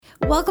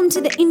Welcome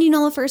to the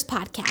Indianola First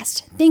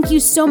podcast. Thank you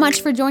so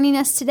much for joining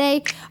us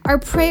today. Our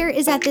prayer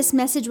is that this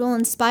message will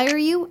inspire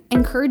you,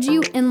 encourage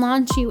you, and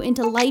launch you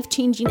into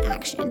life-changing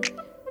action.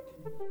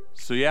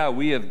 So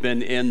we have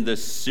been in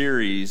this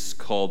series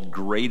called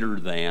Greater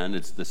Than.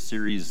 It's a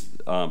series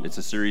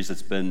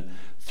that's been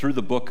through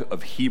the book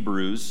of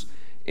Hebrews,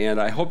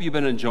 and I hope you've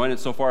been enjoying it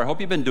so far. I hope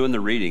you've been doing the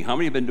reading. How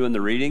many have been doing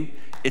the reading?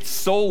 It's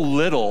so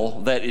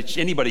little that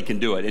anybody can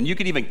do it, and you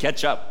can even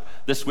catch up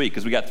this week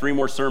because we got 3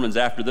 more sermons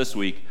after this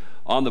week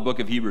on the book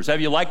of Hebrews. Have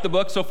you liked the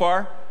book so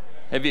far?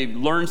 Have you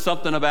learned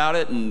something about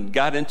it and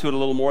got into it a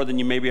little more than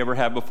you maybe ever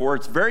have before?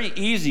 It's very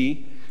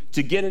easy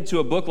to get into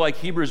a book like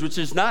Hebrews, which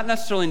is not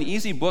necessarily an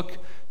easy book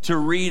to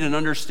read and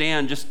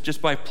understand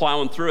just by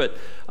plowing through it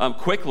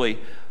quickly.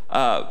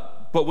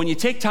 But when you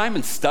take time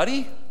and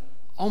study,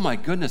 oh my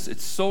goodness,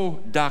 it's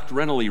so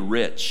doctrinally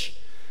rich.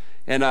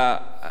 And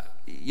the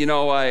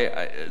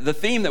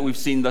theme that we've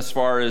seen thus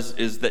far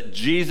is that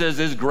Jesus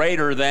is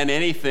greater than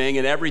anything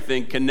and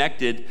everything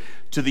connected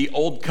to the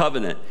old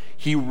covenant.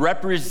 He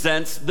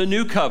represents the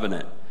new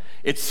covenant.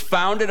 It's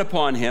founded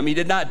upon him. He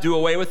did not do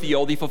away with the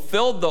old. He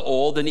fulfilled the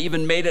old and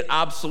even made it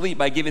obsolete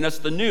by giving us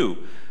the new.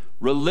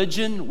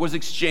 Religion was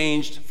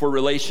exchanged for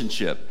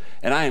relationship.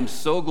 And I am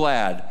so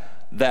glad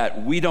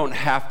that we don't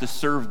have to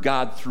serve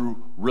God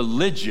through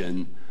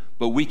religion,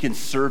 but we can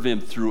serve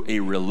him through a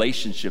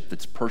relationship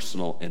that's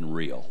personal and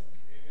real.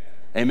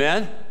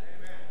 Amen? Amen?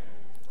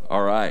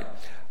 All right.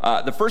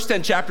 The first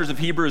 10 chapters of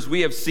Hebrews,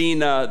 we have seen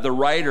the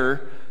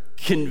writer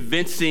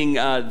convincing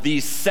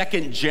these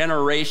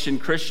second-generation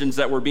Christians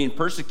that were being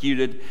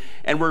persecuted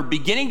and were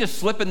beginning to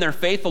slip in their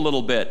faith a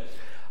little bit.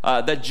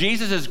 That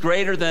Jesus is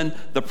greater than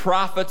the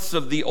prophets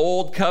of the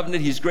old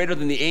covenant. He's greater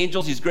than the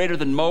angels. He's greater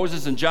than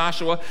Moses and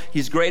Joshua.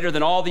 He's greater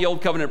than all the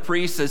old covenant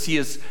priests as he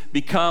has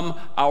become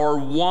our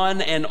one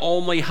and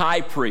only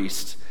high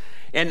priest.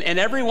 And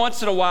every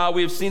once in a while,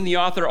 we have seen the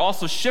author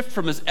also shift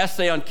from his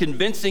essay on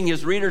convincing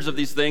his readers of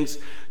these things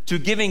to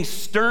giving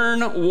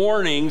stern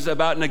warnings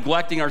about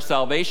neglecting our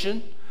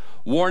salvation,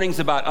 warnings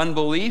about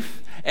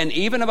unbelief, and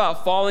even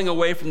about falling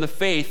away from the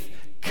faith,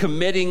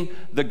 committing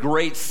the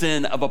great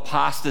sin of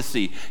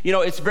apostasy. You know,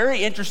 it's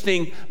very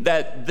interesting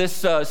that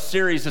this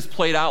series has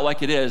played out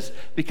like it is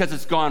because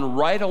it's gone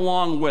right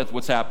along with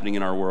what's happening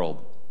in our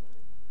world.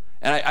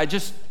 And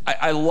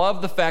I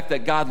love the fact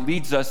that God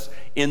leads us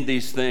in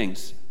these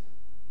things,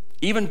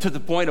 even to the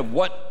point of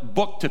what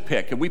book to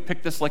pick. And we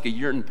picked this like a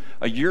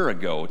year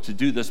ago to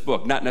do this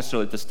book, not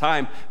necessarily at this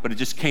time, but it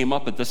just came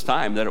up at this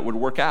time that it would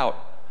work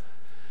out.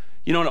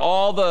 You know, and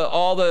all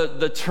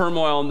the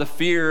turmoil and the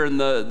fear and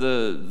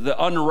the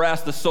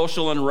unrest, the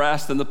social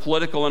unrest and the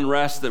political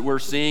unrest that we're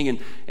seeing,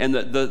 and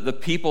the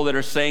people that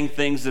are saying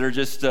things that are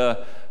just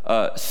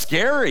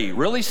scary,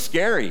 really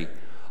scary.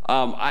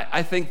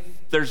 I think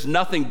there's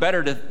nothing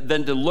better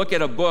than to look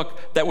at a book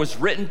that was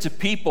written to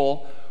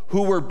people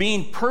who were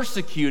being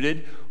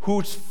persecuted,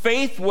 whose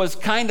faith was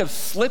kind of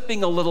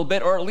slipping a little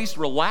bit, or at least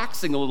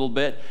relaxing a little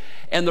bit.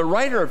 And the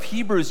writer of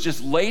Hebrews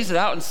just lays it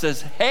out and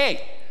says,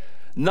 hey,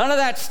 none of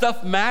that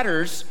stuff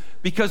matters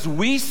because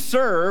we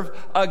serve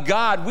a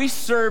God. We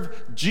serve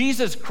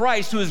Jesus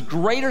Christ, who is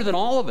greater than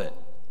all of it.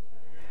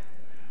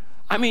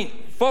 I mean,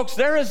 folks,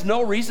 there is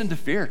no reason to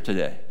fear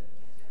today.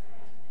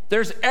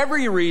 There's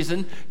every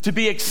reason to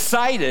be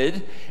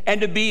excited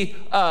and to be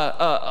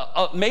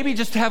maybe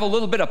just to have a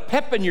little bit of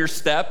pep in your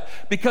step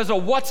because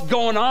of what's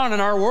going on in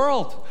our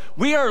world.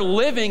 We are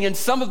living in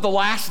some of the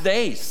last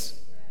days.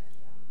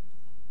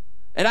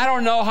 And I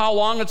don't know how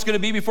long it's going to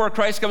be before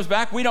Christ comes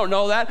back. We don't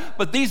know that.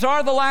 But these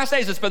are the last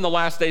days. It's been the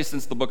last days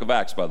since the book of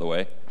Acts, by the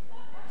way.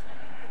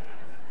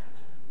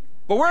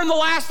 But we're in the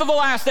last of the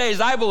last days,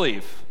 I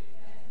believe.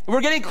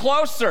 We're getting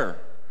closer.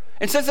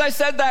 And since I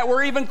said that,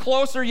 we're even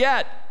closer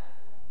yet.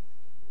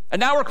 And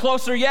now we're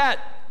closer yet.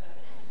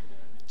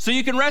 So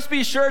you can rest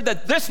be assured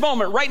that this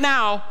moment right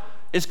now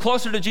is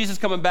closer to Jesus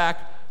coming back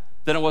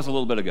than it was a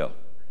little bit ago.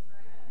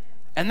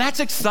 And that's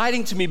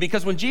exciting to me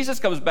because when Jesus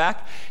comes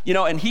back, you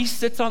know, and he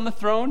sits on the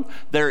throne,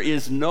 there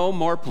is no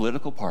more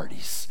political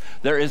parties.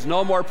 There is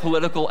no more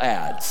political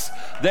ads.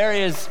 There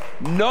is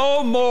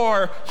no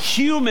more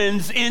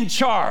humans in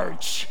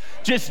charge.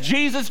 Just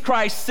Jesus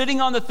Christ sitting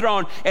on the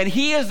throne, and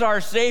he is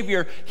our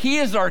Savior. He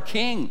is our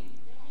King.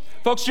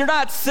 Folks, you're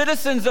not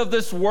citizens of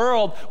this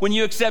world when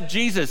you accept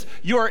Jesus.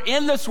 You are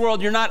in this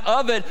world, you're not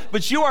of it,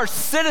 but you are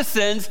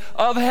citizens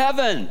of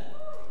heaven.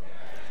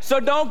 So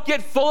don't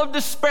get full of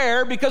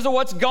despair because of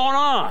what's going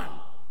on.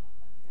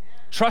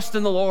 Trust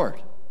in the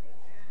Lord.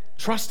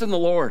 Trust in the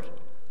Lord.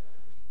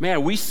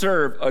 Man, we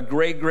serve a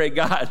great, great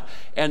God.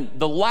 And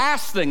the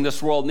last thing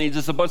this world needs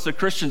is a bunch of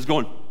Christians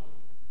going,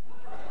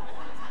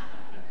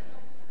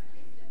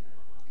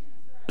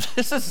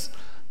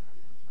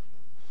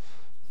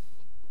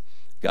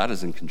 God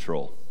is in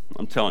control.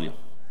 I'm telling you.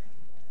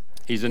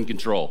 He's in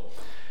control.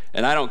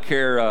 And I don't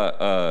care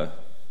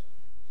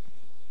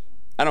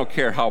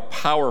how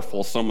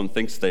powerful someone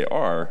thinks they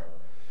are,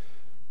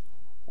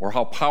 or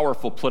how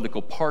powerful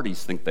political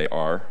parties think they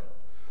are,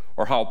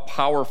 or how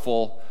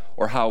powerful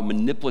or how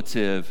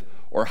manipulative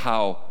or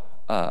how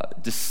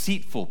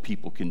deceitful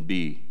people can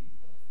be,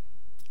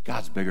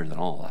 God's bigger than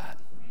all that.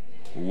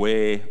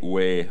 Way,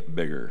 way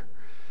bigger.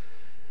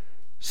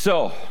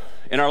 So,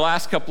 in our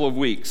last couple of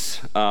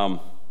weeks,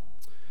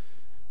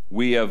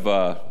 we've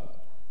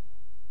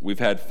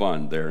had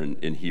fun there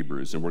in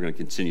Hebrews, and we're going to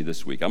continue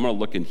this week. I'm going to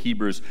look in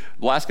Hebrews.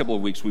 The last couple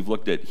of weeks, we've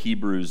looked at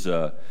Hebrews.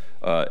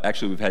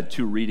 Actually, we've had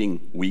 2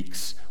 reading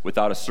weeks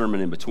without a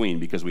sermon in between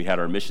because we had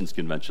our missions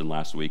convention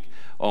last week.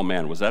 Oh,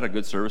 man, was that a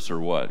good service or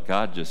what?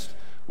 God just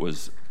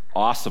was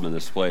awesome in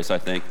this place, I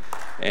think.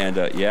 And,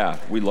 yeah,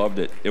 we loved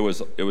it. It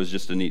was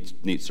just a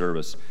neat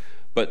service.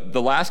 But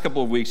the last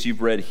couple of weeks,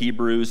 you've read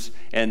Hebrews,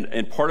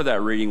 and part of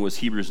that reading was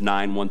Hebrews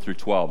 9, 1 through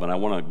 12. And I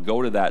want to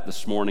go to that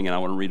this morning, and I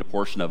want to read a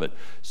portion of it.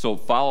 So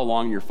follow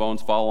along on your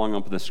phones, follow along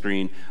up on the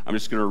screen. I'm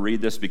just going to read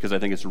this because I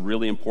think it's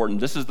really important.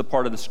 This is the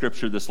part of the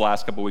scripture this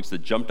last couple of weeks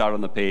that jumped out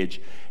on the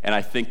page, and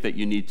I think that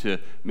you need to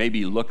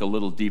maybe look a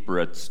little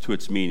deeper to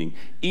its meaning,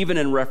 even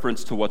in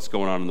reference to what's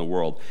going on in the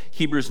world.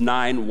 Hebrews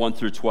 9, 1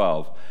 through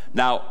 12.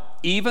 Now,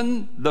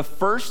 even the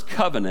first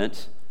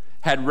covenant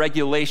had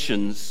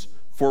regulations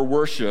for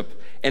worship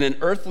and an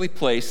earthly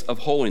place of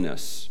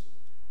holiness.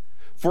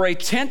 For a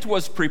tent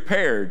was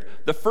prepared,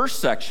 the first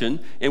section,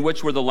 in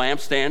which were the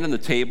lampstand and the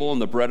table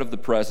and the bread of the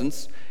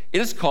presence.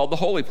 It is called the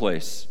holy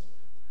place.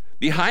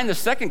 Behind the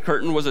second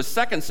curtain was a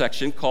second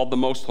section called the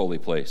most holy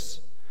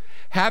place,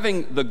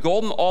 having the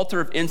golden altar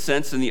of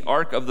incense and the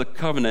ark of the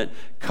covenant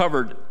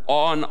covered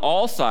on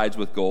all sides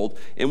with gold,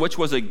 in which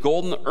was a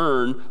golden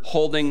urn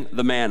holding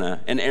the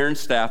manna, and Aaron's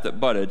staff that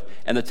budded,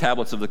 and the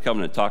tablets of the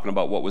covenant, talking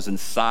about what was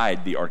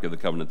inside the ark of the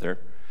covenant there.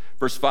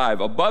 Verse 5,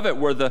 above it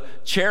were the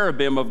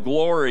cherubim of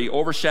glory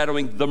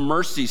overshadowing the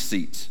mercy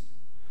seat.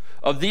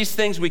 Of these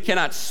things we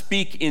cannot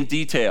speak in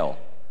detail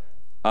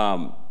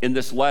in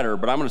this letter,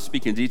 but I'm going to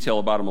speak in detail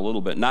about them a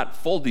little bit. Not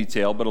full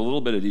detail, but a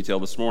little bit of detail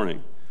this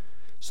morning,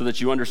 so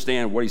that you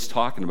understand what he's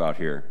talking about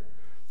here.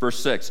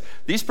 Verse 6,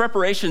 these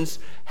preparations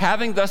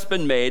having thus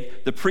been made,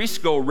 the priests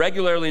go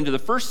regularly into the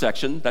first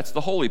section, that's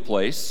the holy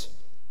place,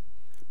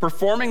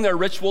 performing their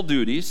ritual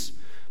duties,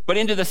 but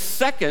into the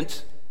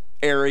second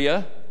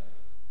area,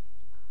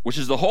 which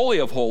is the Holy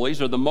of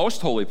Holies, or the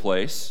most holy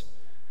place.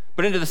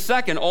 But into the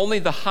second, only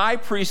the high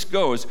priest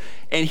goes,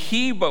 and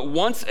he but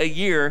once a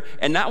year,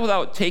 and not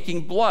without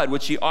taking blood,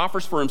 which he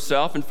offers for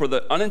himself and for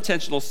the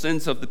unintentional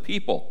sins of the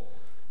people.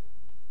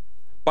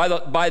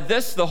 By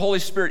this, the Holy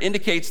Spirit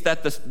indicates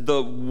that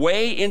the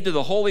way into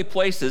the holy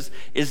places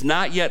is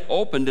not yet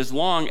opened as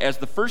long as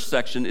the first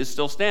section is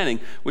still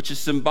standing, which is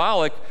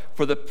symbolic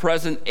for the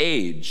present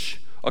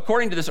age.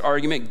 According to this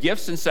argument,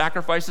 gifts and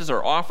sacrifices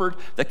are offered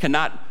that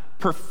cannot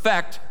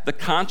perfect the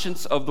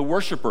conscience of the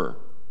worshiper,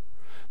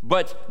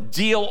 but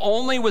deal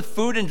only with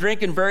food and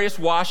drink and various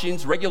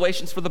washings,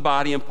 regulations for the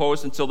body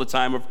imposed until the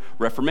time of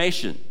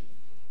Reformation.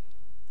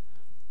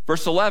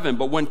 Verse 11,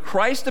 but when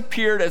Christ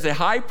appeared as a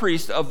high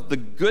priest of the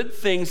good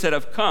things that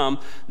have come,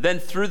 then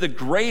through the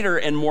greater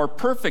and more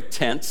perfect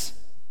tents,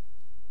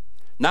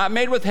 not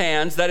made with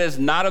hands, that is,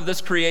 not of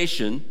this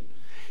creation,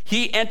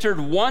 he entered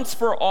once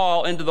for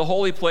all into the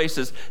holy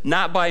places,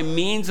 not by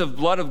means of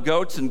blood of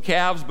goats and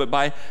calves, but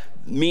by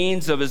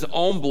means of his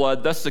own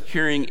blood, thus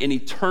securing an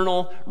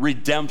eternal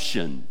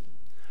redemption.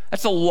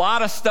 That's a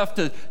lot of stuff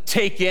to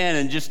take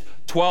in just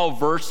 12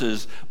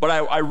 verses, but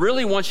I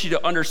really want you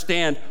to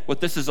understand what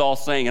this is all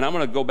saying. And I'm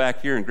going to go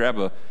back here and grab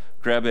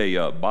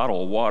a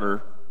bottle of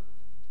water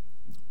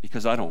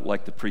because I don't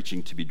like the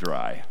preaching to be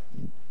dry.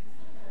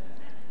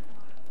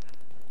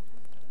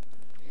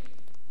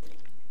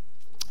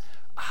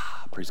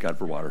 Praise God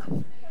for water.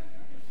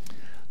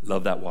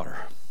 Love that water.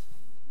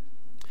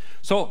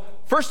 So,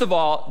 first of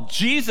all,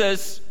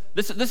 Jesus,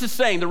 this is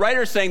saying, the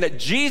writer is saying that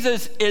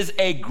Jesus is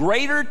a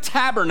greater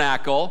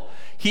tabernacle.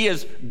 He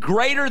is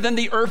greater than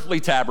the earthly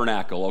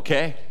tabernacle,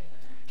 okay?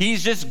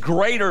 He's just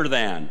greater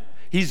than.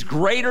 He's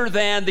greater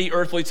than the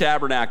earthly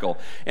tabernacle.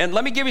 And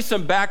let me give you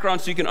some background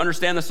so you can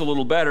understand this a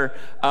little better.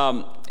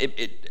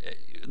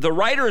 The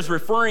writer is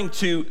referring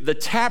to the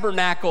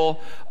tabernacle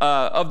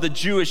of the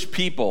Jewish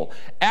people.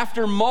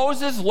 After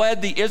Moses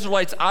led the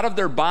Israelites out of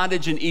their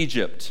bondage in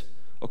Egypt,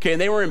 okay,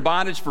 and they were in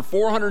bondage for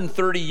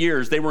 430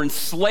 years. They were in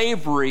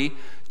slavery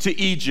to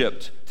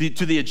Egypt,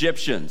 to the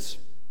Egyptians.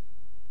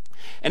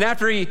 And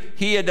after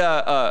he had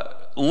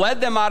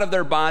led them out of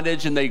their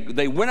bondage, and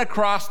they went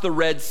across the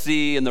Red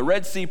Sea, and the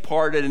Red Sea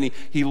parted, and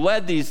he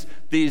led these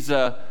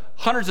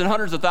hundreds and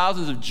hundreds of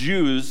thousands of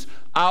Jews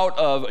out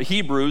of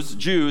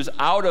Jews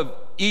out of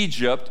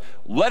Egypt,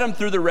 led them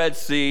through the Red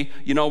Sea.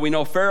 You know, we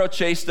know Pharaoh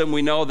chased them.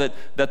 We know that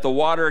the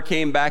water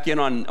came back in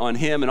on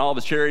him and all of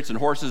his chariots and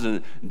horses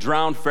and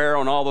drowned Pharaoh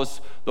and all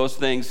those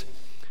things.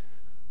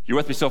 You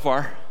with me so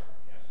far?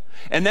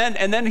 And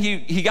then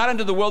he got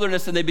into the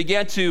wilderness, and they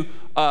began to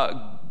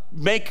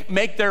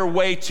make their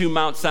way to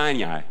Mount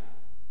Sinai.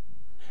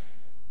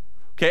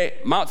 Okay,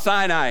 Mount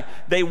Sinai.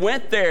 They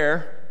went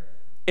there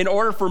in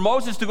order for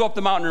Moses to go up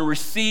the mountain and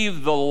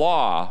receive the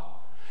law.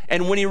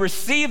 And when he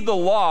received the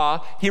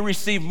law, he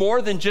received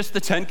more than just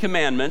the 10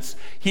 Commandments.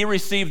 He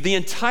received the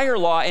entire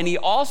law, and he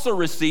also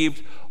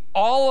received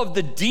all of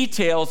the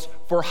details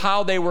for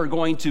how they were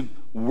going to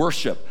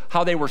worship,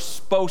 how they were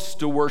supposed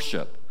to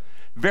worship.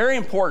 Very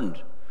important.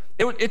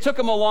 It took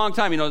him a long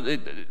time.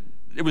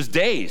 It was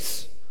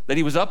days that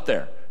he was up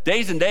there,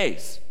 days and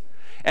days.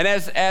 And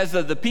as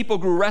the people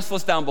grew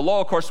restless down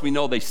below, of course, we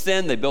know they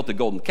sinned. They built a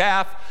golden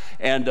calf,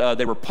 and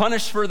they were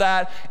punished for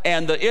that.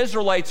 And the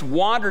Israelites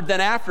wandered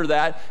then after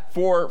that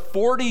for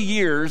 40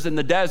 years in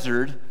the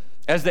desert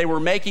as they were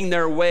making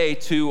their way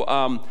to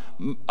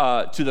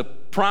the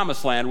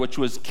promised land, which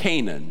was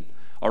Canaan.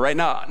 All right,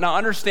 now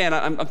understand,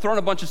 I'm throwing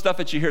a bunch of stuff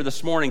at you here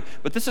this morning,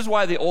 but this is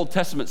why the Old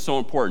Testament is so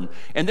important.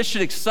 And this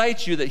should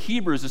excite you that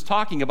Hebrews is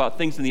talking about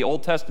things in the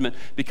Old Testament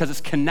because it's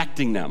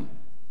connecting them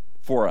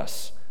for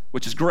us,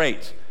 which is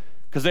great,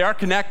 because they are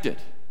connected.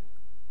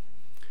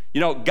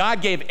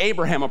 God gave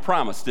Abraham a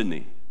promise, didn't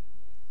he?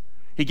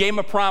 He gave him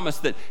a promise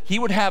that he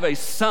would have a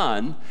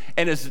son,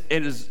 and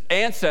his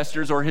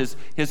ancestors or his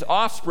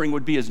offspring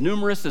would be as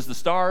numerous as the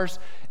stars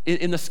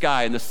in the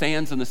sky and the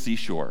sands on the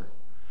seashore.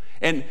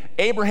 And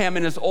Abraham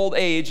in his old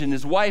age and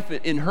his wife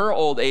in her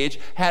old age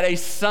had a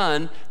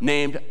son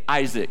named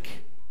Isaac.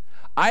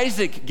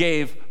 Isaac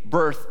gave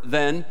birth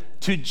then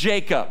to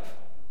Jacob.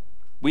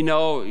 We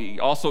know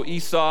also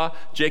Esau,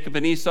 Jacob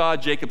and Esau.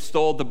 Jacob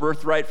stole the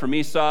birthright from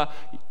Esau.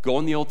 Go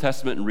in the Old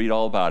Testament and read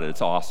all about it.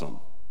 It's awesome.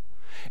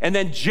 And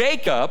then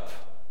Jacob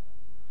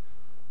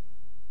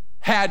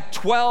had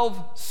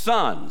 12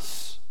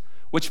 sons,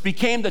 which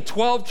became the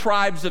 12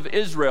 tribes of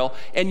Israel.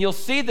 And you'll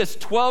see this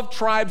 12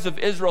 tribes of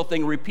Israel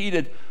thing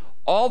repeated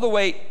all the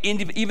way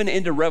even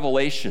into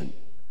Revelation.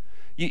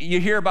 You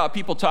hear about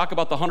people talk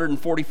about the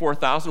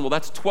 144,000. Well,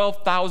 that's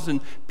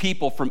 12,000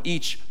 people from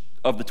each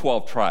of the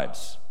 12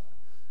 tribes.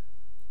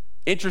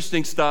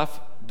 Interesting stuff.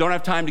 Don't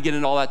have time to get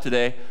into all that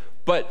today,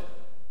 but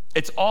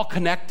it's all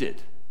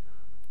connected.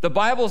 The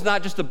Bible is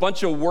not just a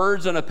bunch of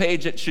words on a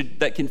page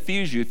that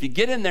confuse you. If you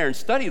get in there and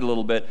study it a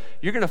little bit,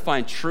 you're going to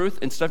find truth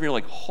and stuff, and you're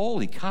like,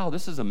 holy cow,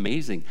 this is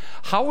amazing.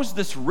 How was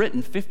this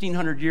written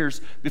 1,500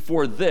 years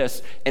before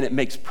this, and it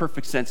makes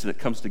perfect sense, and it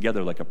comes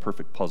together like a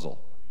perfect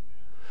puzzle?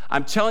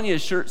 I'm telling you,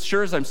 as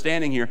sure as I'm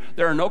standing here,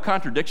 there are no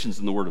contradictions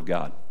in the Word of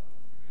God.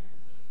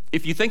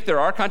 If you think there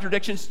are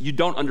contradictions, you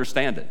don't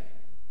understand it.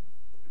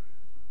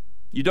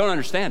 You don't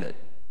understand it.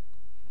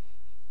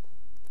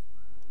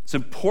 It's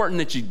important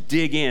that you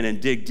dig in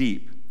and dig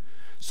deep.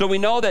 So we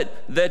know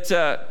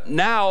that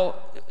now,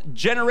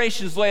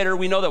 generations later,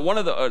 we know that one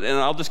of the, and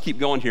I'll just keep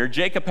going here,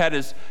 Jacob had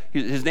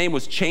his name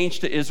was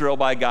changed to Israel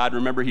by God.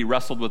 Remember, he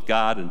wrestled with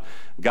God, and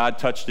God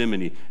touched him,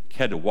 and he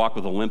had to walk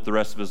with a limp the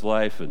rest of his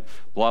life, and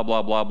blah,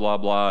 blah, blah, blah,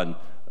 blah. And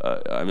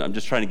I'm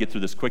just trying to get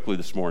through this quickly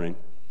this morning.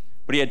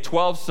 But he had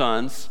 12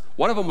 sons.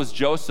 One of them was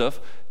Joseph.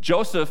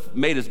 Joseph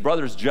made his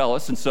brothers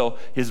jealous, and so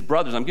his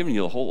brothers, I'm giving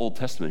you the whole Old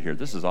Testament here.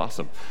 This is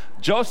awesome.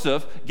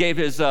 Joseph gave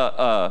his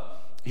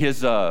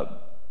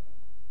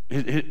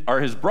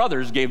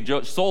brothers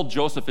sold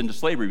Joseph into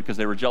slavery because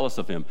they were jealous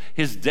of him.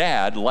 His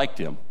dad liked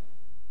him.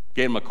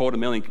 Gave him a coat of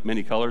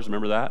many colors.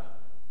 Remember that?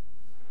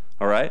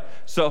 All right.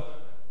 So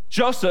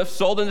Joseph,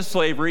 sold into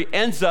slavery,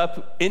 ends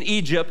up in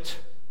Egypt,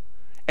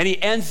 and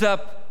he ends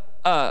up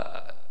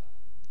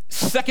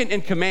second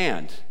in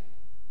command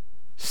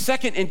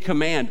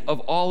of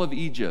all of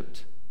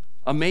Egypt.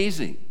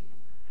 Amazing.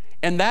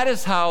 And that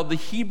is how the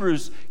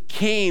Hebrews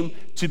came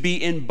to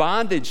be in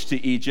bondage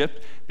to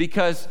Egypt,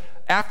 because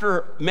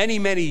after many,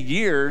 many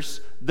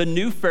years, the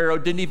new Pharaoh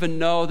didn't even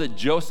know that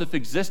Joseph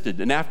existed.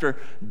 And after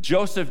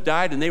Joseph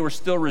died and they were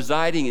still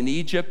residing in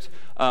Egypt,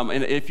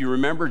 and if you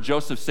remember,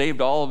 Joseph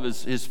saved all of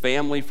his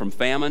family from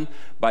famine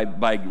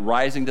by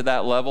rising to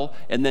that level.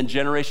 And then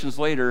generations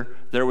later,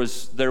 there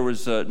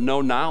was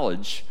no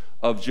knowledge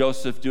of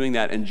Joseph doing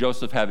that, and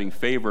Joseph having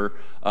favor,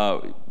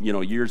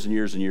 years and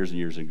years and years and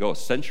years ago,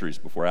 centuries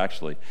before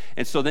actually.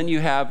 And so then you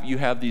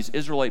have these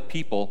Israelite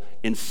people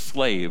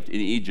enslaved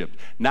in Egypt.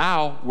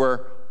 Now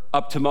we're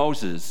up to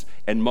Moses,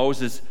 and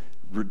Moses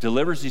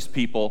delivers these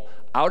people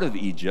out of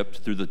Egypt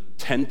through the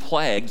 10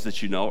 plagues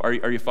that you know.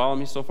 Are you following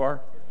me so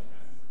far?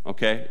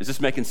 Okay, is this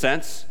making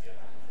sense?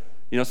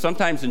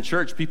 Sometimes in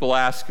church, people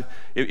ask,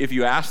 if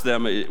you ask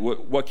them,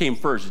 what came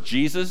first,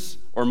 Jesus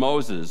or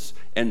Moses?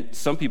 And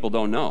some people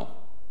don't know.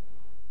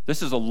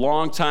 This is a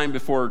long time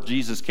before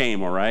Jesus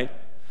came, all right?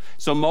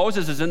 So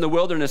Moses is in the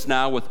wilderness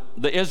now with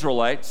the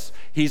Israelites.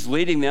 He's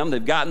leading them.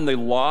 They've gotten the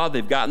law.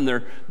 They've gotten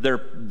their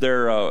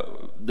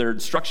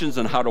instructions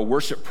on how to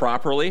worship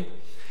properly.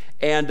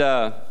 And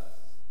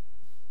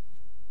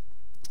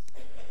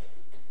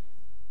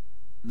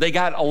they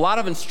got a lot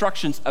of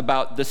instructions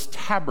about this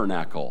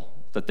tabernacle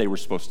that they were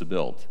supposed to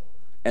build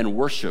and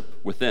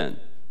worship within.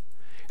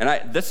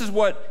 And this is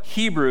what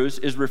Hebrews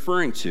is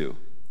referring to,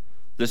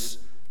 this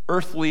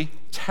earthly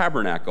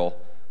tabernacle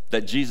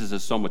that Jesus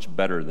is so much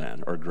better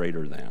than or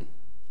greater than.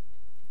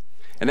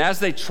 And as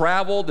they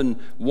traveled and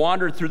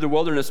wandered through the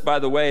wilderness, by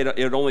the way,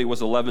 it only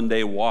was an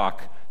 11-day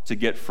walk to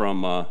get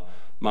from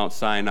Mount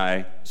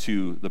Sinai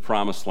to the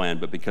Promised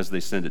Land, but because they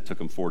sinned, it took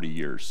them 40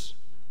 years.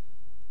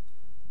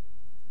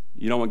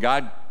 When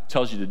God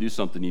tells you to do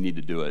something, you need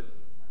to do it.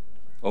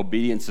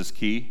 Obedience is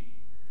key.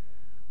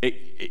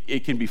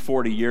 it can be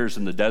 40 years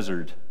in the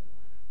desert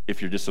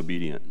if you're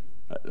disobedient.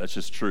 That's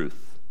just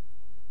truth.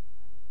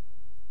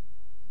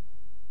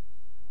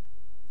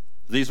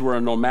 These were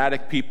a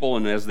nomadic people,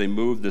 and as they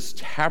moved, this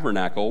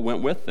tabernacle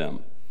went with them.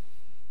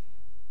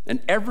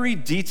 And every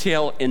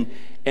detail and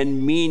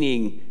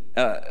meaning,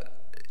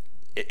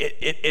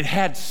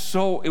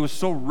 it was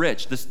so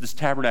rich, this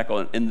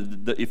tabernacle.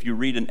 And if you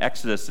read in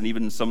Exodus and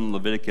even some in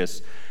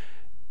Leviticus,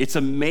 it's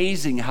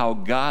amazing how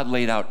God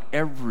laid out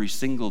every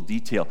single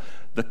detail,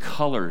 the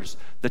colors,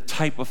 the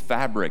type of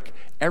fabric,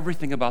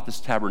 everything about this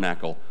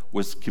tabernacle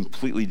was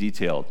completely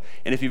detailed.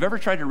 And if you've ever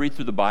tried to read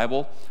through the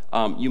Bible,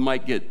 you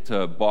might get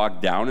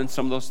bogged down in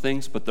some of those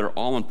things, but they're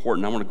all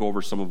important. I want to go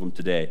over some of them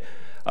today.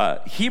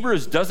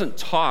 Hebrews doesn't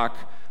talk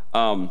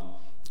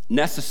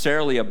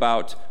necessarily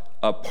about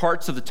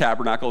parts of the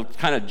tabernacle. It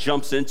kind of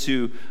jumps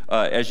into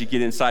as you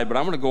get inside, but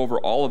I'm going to go over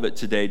all of it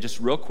today just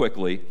real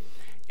quickly.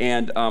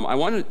 And I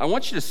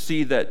want you to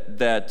see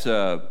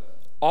that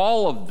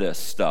all of this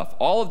stuff,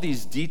 all of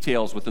these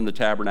details within the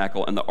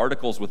tabernacle and the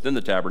articles within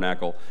the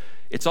tabernacle,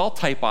 it's all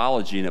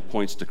typology and it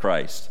points to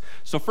Christ.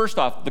 So first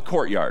off, the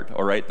courtyard,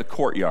 all right? The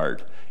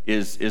courtyard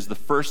is the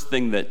first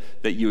thing that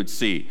you would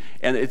see.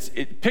 And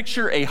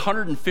picture a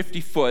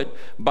 150-foot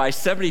by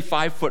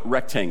 75-foot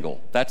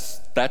rectangle. That's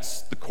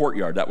the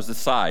courtyard. That was the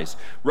size.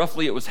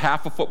 Roughly, it was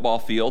half a football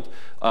field,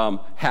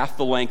 half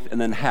the length,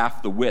 and then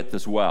half the width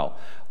as well.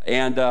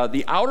 And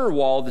the outer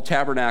wall of the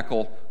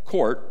tabernacle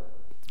court,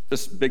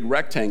 this big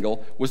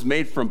rectangle, was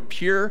made from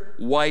pure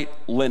white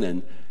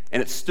linen,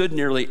 and it stood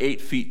nearly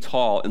 8 feet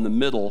tall in the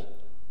middle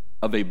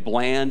of a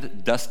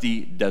bland,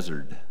 dusty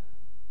desert.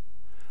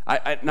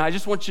 Now, I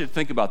just want you to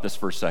think about this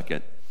for a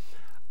second.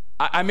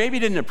 I maybe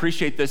didn't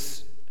appreciate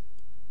this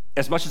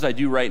as much as I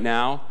do right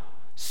now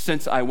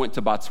since I went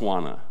to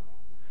Botswana.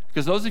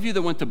 Because those of you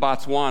that went to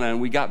Botswana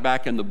and we got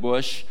back in the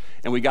bush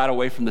and we got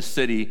away from the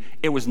city,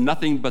 it was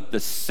nothing but the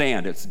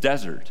sand. It's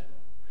desert.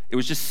 It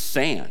was just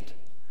sand.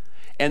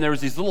 And there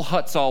was these little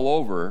huts all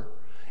over,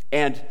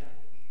 and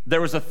there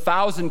was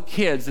 1,000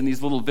 kids in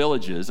these little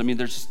villages. I mean,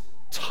 there's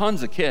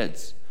tons of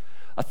kids.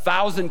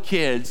 1,000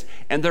 kids,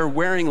 and they're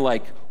wearing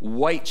like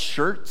white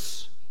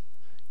shirts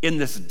in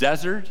this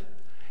desert.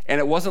 And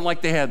it wasn't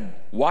like they had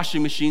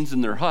washing machines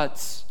in their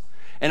huts.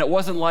 And it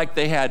wasn't like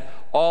they had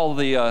all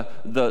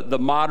the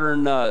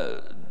modern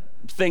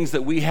things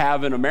that we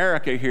have in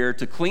America here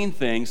to clean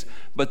things.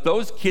 But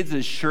those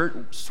kids'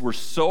 shirts were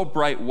so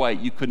bright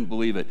white, you couldn't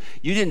believe it.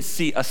 You didn't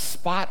see a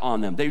spot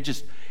on them.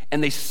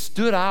 They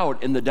stood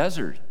out in the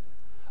desert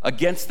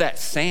against that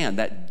sand,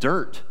 that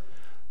dirt.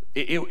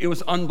 It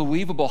was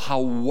unbelievable how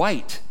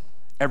white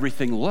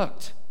everything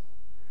looked.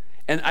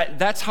 And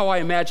that's how I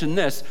imagine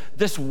this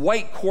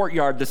white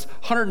courtyard, this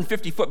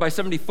 150-foot by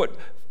 70-foot,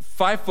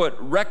 5-foot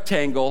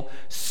rectangle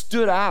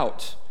stood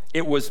out.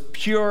 It was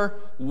pure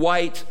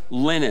white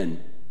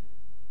linen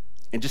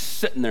and just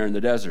sitting there in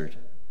the desert.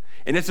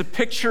 And it's a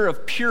picture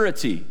of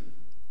purity.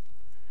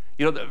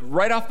 You know,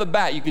 right off the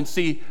bat, you can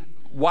see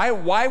why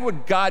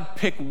would God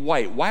pick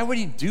white? Why would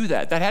he do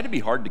that? That had to be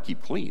hard to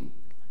keep clean.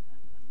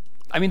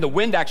 I mean, the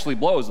wind actually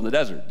blows in the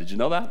desert. Did you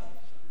know that?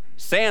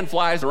 Sand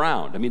flies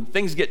around. I mean,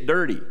 things get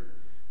dirty.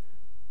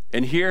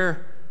 And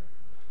here,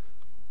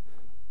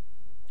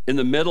 in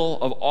the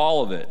middle of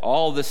all of it,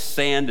 all this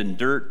sand and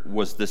dirt,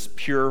 was this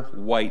pure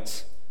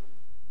white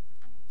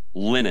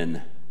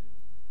linen.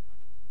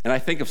 And I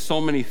think of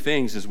so many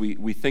things as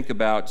we think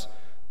about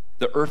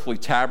the earthly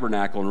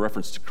tabernacle in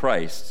reference to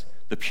Christ,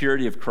 the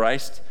purity of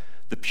Christ,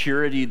 the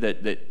purity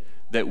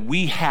that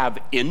we have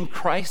in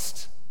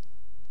Christ.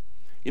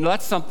 You know,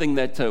 that's something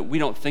that we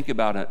don't think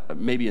about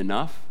maybe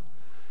enough.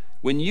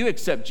 When you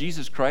accept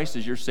Jesus Christ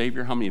as your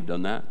Savior, how many have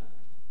done that?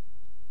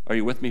 Are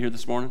you with me here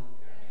this morning?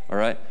 All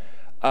right.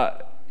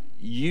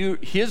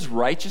 His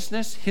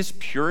righteousness, his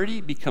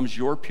purity becomes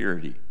your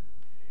purity.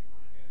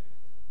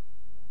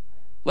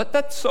 Let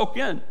that soak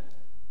in.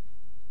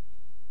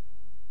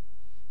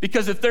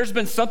 Because if there's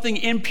been something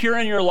impure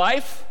in your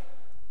life,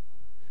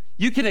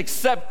 you can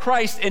accept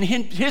Christ and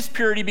his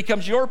purity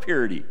becomes your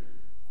purity.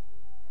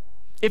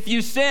 If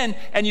you sin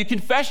and you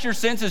confess your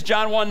sins, as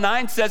John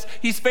 1:9 says,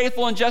 he's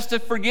faithful and just to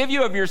forgive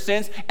you of your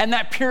sins, and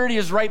that purity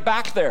is right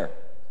back there.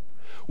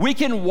 We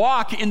can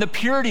walk in the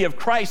purity of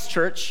Christ,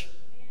 church,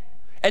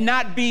 and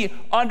not be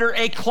under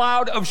a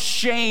cloud of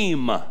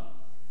shame.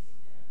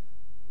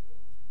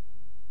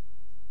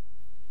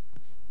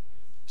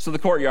 So the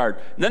courtyard.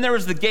 And then there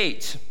was the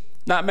gate.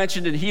 Not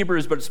mentioned in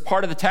Hebrews, but it's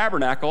part of the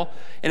tabernacle.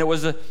 And there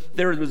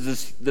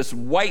was this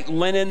white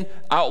linen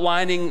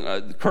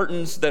outlining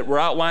curtains that were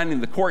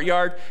outlining the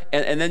courtyard.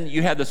 And then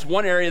you had this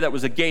one area that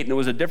was a gate, and it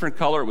was a different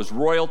color. It was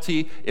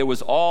royalty. It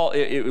was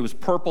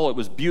purple. It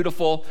was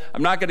beautiful.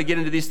 I'm not going to get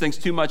into these things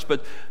too much,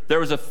 but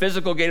there was a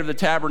physical gate of the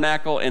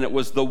tabernacle, and it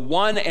was the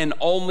one and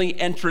only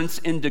entrance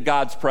into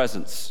God's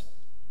presence.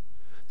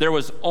 There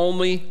was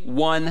only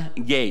one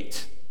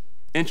gate.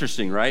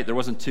 Interesting, right? There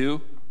wasn't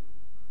two.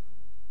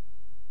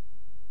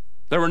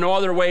 There were no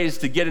other ways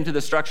to get into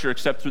the structure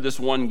except through this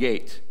one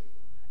gate.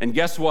 And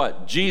guess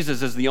what?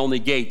 Jesus is the only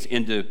gate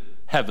into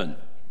heaven.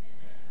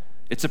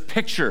 It's a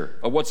picture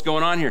of what's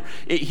going on here.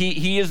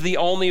 He is the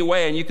only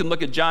way, and you can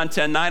look at John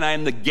 10:9, I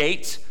am the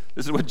gate.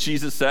 This is what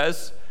Jesus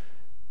says,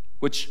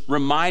 which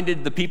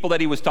reminded the people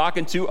that he was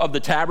talking to of the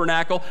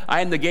tabernacle.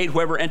 I am the gate,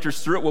 whoever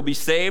enters through it will be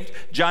saved.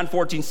 John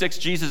 14:6,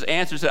 Jesus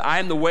answers that I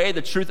am the way,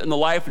 the truth, and the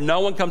life. No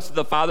one comes to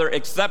the Father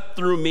except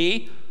through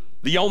me,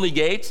 the only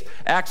gate.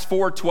 Acts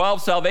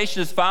 4:12,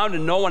 salvation is found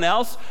in no one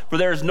else, for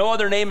there is no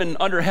other name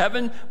under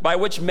heaven by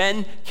which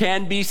men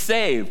can be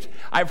saved.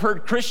 I've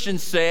heard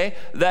Christians say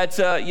that,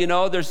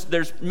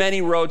 there's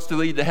many roads to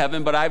lead to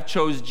heaven, but I've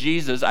chose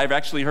Jesus. I've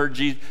actually heard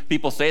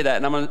people say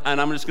that, and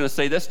I'm just going to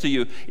say this to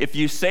you. If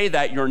you say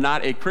that, you're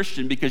not a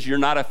Christian because you're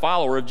not a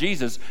follower of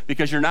Jesus,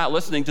 because you're not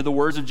listening to the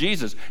words of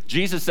Jesus.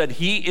 Jesus said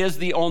he is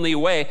the only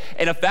way,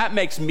 and if that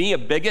makes me a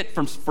bigot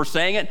for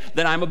saying it,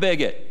 then I'm a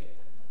bigot.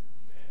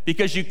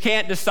 Because you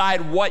can't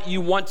decide what you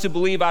want to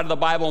believe out of the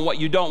Bible and what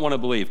you don't want to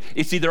believe.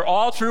 It's either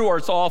all true or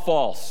it's all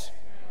false.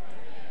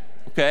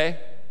 Okay?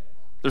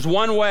 There's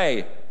one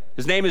way.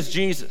 His name is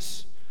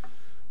Jesus.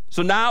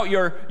 So now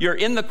you're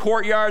in the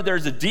courtyard.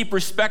 There's a deep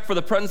respect for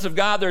the presence of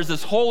God. There's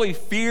this holy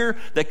fear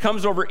that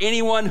comes over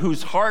anyone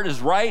whose heart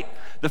is right.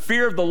 The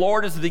fear of the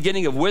Lord is the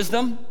beginning of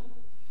wisdom.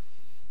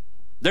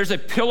 There's a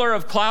pillar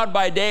of cloud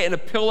by day and a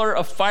pillar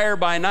of fire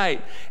by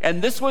night.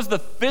 And this was the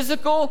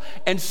physical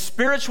and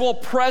spiritual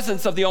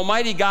presence of the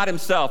Almighty God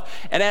himself.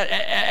 And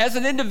as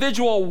an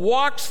individual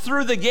walks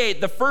through the gate,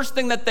 the first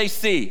thing they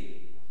see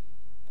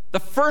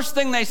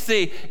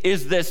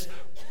is this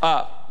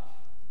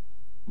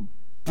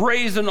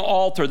brazen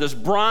altar, this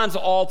bronze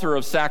altar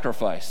of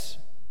sacrifice.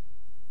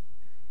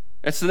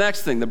 It's the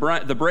next thing,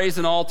 the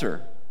brazen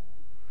altar.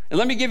 And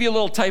let me give you a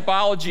little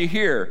typology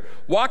here.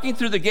 Walking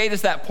through the gate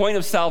is that point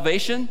of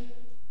salvation.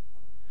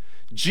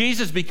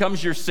 Jesus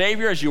becomes your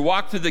Savior as you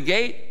walk through the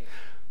gate.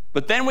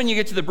 But then when you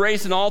get to the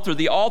brazen altar,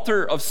 the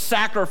altar of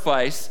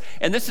sacrifice,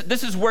 and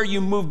this is where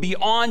you move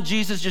beyond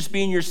Jesus just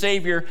being your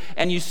Savior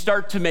and you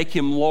start to make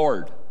him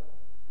Lord.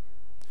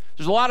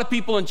 There's a lot of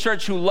people in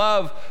church who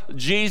love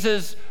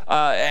Jesus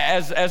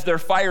as their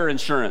fire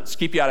insurance,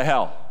 keep you out of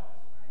hell.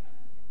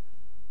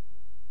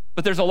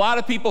 But there's a lot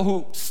of people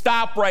who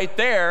stop right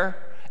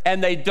there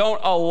and they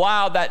don't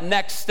allow that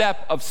next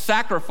step of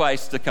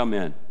sacrifice to come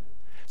in.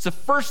 It's the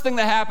first thing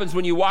that happens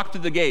when you walk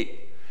through the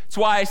gate. It's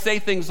why I say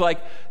things like,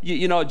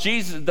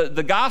 Jesus,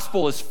 the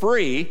gospel is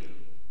free.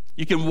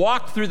 You can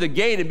walk through the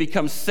gate and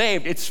become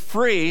saved. It's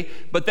free,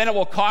 but then it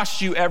will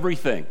cost you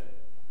everything.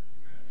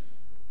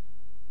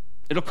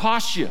 It'll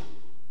cost you.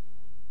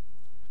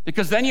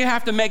 Because then you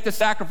have to make the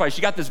sacrifice.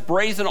 You got this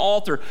brazen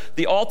altar,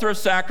 the altar of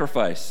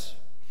sacrifice.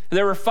 And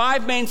there were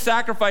 5 main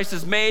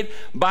sacrifices made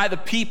by the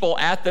people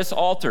at this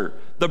altar.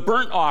 The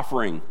burnt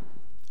offering.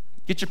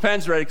 Get your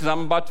pens ready because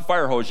I'm about to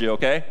fire hose you,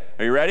 okay?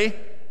 Are you ready?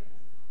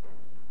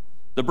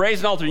 The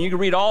brazen altar. And you can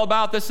read all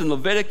about this in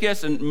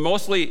Leviticus and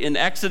mostly in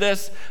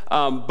Exodus.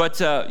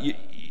 But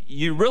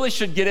you really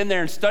should get in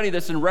there and study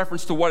this in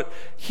reference to what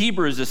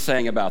Hebrews is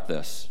saying about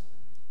this.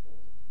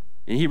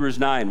 In Hebrews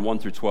 9, 1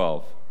 through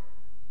 12.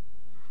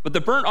 But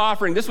the burnt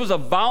offering, this was a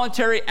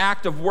voluntary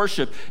act of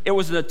worship. It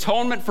was an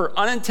atonement for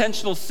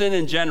unintentional sin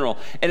in general,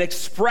 an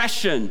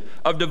expression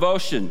of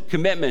devotion,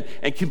 commitment,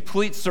 and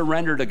complete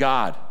surrender to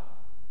God.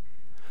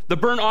 The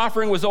burnt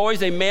offering was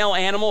always a male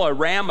animal, a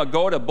ram, a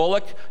goat, a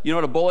bullock. You know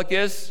what a bullock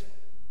is?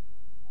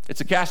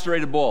 It's a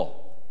castrated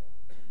bull.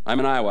 I'm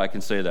in Iowa, I can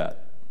say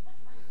that.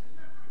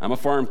 I'm a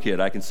farm kid,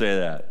 I can say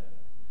that.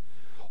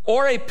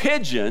 Or a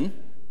pigeon,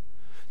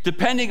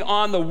 depending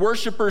on the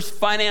worshiper's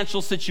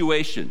financial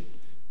situation.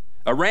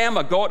 A ram,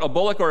 a goat, a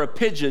bullock, or a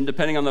pigeon,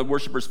 depending on the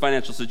worshiper's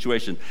financial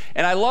situation.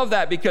 And I love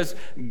that because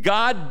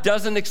God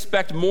doesn't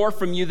expect more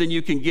from you than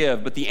you can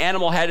give, but the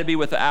animal had to be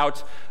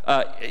without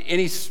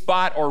any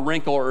spot or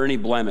wrinkle or any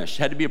blemish.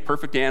 It had to be a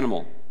perfect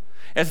animal.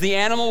 As the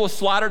animal was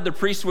slaughtered, the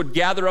priests would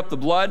gather up the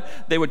blood.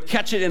 They would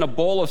catch it in a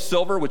bowl of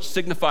silver, which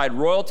signified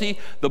royalty.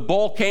 The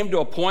bowl came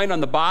to a point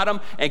on the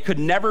bottom and could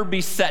never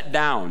be set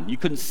down. You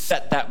couldn't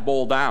set that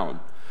bowl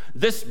down.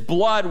 This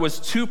blood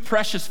was too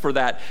precious for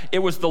that. It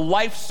was the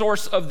life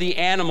source of the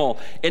animal,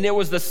 and it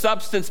was the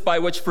substance by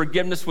which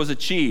forgiveness was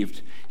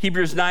achieved.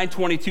 Hebrews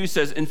 9:22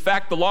 says, in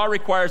fact, the law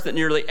requires that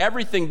nearly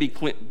everything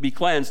be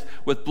cleansed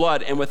with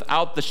blood, and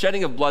without the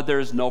shedding of blood, there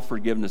is no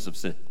forgiveness of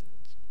sins.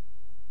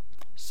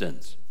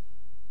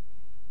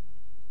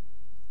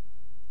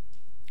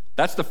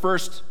 That's the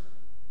first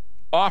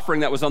offering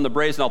that was on the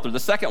brazen altar. The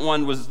second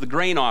one was the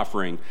grain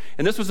offering.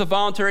 And this was a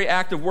voluntary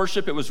act of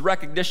worship. It was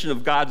recognition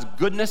of God's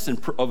goodness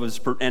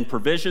and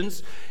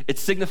provisions. It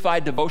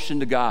signified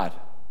devotion to God.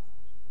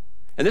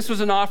 And this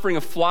was an offering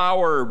of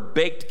flour,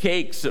 baked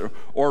cakes,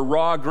 or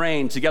raw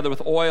grain together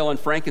with oil and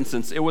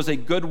frankincense. It was a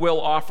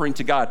goodwill offering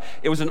to God.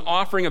 It was an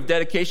offering of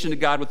dedication to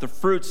God with the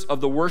fruits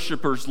of the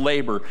worshiper's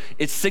labor.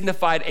 It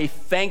signified a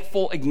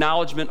thankful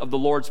acknowledgement of the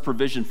Lord's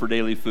provision for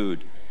daily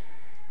food.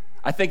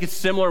 I think it's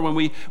similar when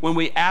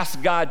we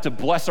ask God to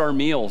bless our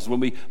meals,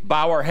 when we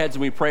bow our heads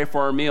and we pray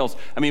for our meals.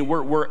 I mean,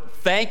 we're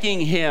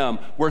thanking Him.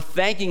 We're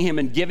thanking Him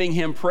and giving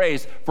Him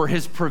praise for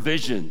His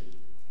provision.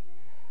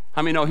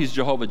 How many know He's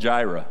Jehovah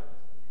Jireh?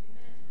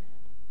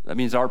 That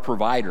means our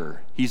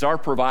provider. He's our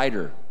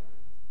provider.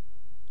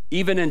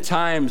 Even in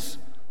times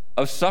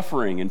of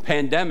suffering and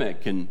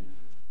pandemic, and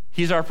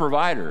he's our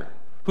provider.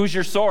 Who's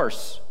your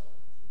source?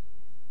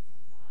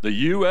 The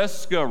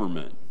U.S.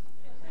 government.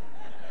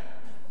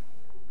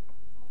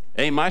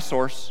 Ain't my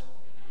source.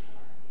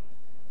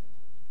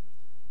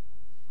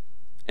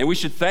 And we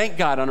should thank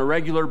God on a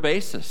regular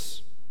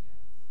basis.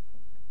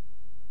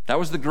 That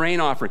was the grain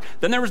offering.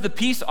 Then there was the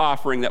peace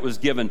offering that was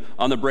given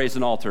on the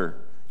brazen altar,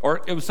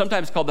 or it was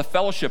sometimes called the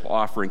fellowship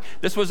offering.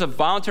 This was a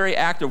voluntary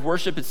act of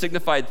worship. It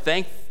signified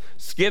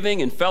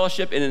thanksgiving and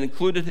fellowship, and it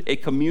included a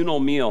communal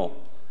meal.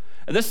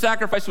 And this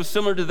sacrifice was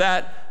similar to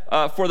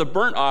that for the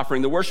burnt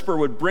offering. The worshiper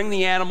would bring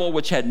the animal,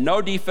 which had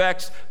no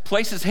defects,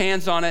 place his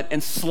hands on it,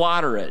 and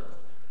slaughter it.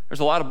 There's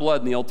a lot of blood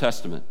in the Old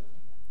Testament.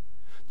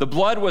 The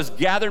blood was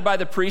gathered by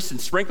the priests and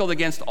sprinkled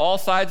against all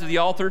sides of the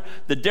altar.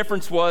 The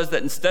difference was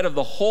that instead of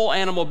the whole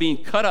animal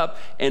being cut up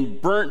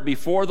and burnt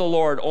before the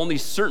Lord, only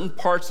certain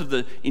parts of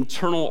the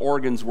internal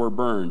organs were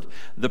burned.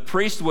 The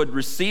priest would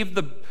receive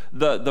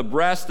the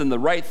breast and the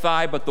right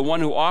thigh, but the one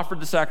who offered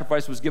the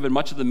sacrifice was given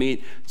much of the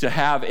meat to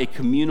have a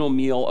communal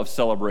meal of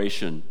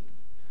celebration.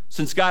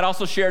 Since God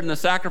also shared in the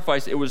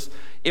sacrifice, it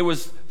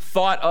was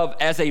thought of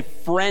as a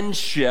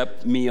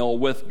friendship meal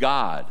with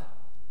God.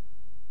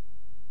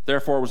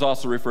 Therefore, it was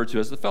also referred to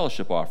as the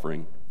fellowship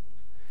offering.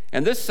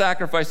 And this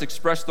sacrifice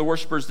expressed the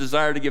worshiper's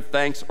desire to give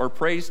thanks or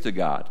praise to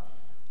God.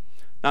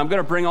 Now, I'm going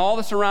to bring all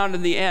this around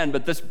in the end,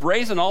 but this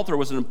brazen altar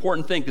was an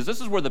important thing because this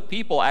is where the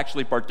people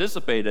actually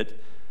participated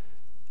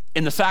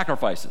in the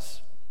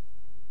sacrifices.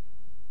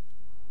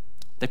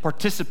 They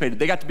participated.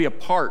 They got to be a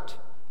part.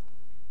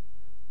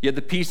 You had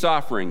the peace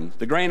offering,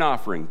 the grain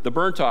offering, the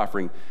burnt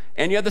offering,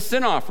 and you had the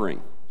sin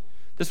offering.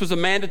 This was a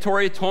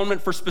mandatory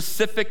atonement for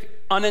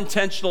specific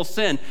unintentional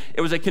sin.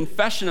 It was a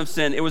confession of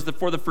sin. It was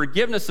for the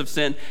forgiveness of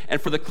sin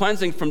and for the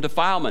cleansing from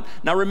defilement.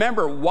 Now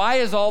remember, why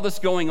is all this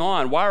going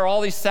on? Why are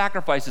all these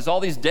sacrifices, all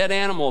these dead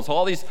animals,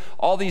 all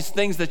these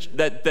things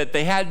that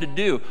they had to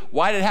do?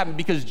 Why did it happen?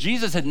 Because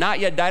Jesus had not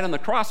yet died on the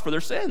cross for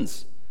their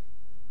sins.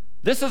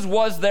 This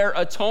was their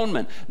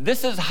atonement.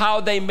 This is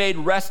how they made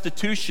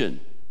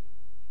restitution,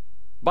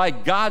 by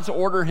God's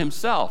order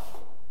himself.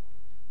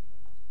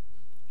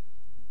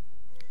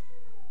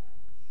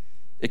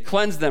 It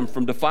cleansed them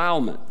from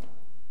defilement.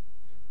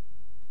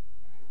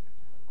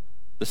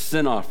 The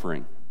sin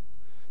offering.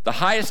 The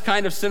highest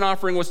kind of sin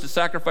offering was to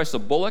sacrifice a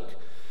bullock.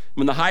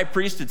 When the high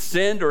priest had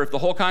sinned, or if the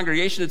whole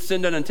congregation had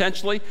sinned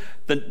unintentionally,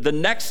 the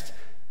next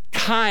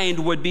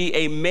kind would be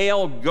a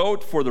male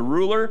goat for the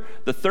ruler.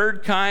 The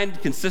third kind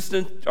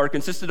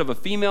consisted of a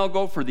female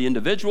goat for the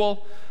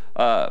individual.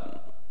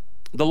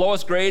 The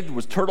lowest grade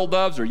was turtle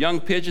doves or young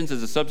pigeons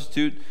as a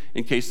substitute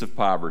in case of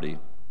poverty.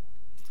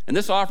 And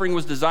this offering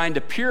was designed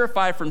to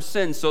purify from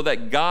sin so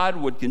that God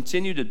would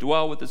continue to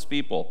dwell with his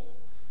people.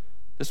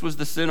 This was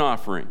the sin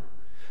offering.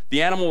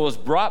 The animal was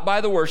brought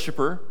by the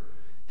worshiper.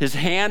 His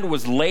hand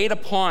was laid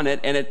upon it,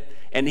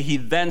 and he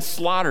then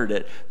slaughtered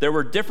it. There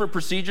were different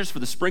procedures for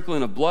the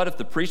sprinkling of blood if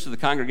the priest of the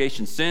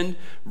congregation sinned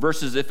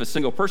versus if a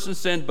single person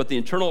sinned, but the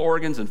internal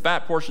organs and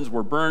fat portions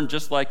were burned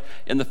just like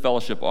in the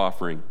fellowship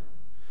offering.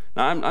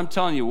 Now, I'm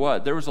telling you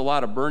what, there was a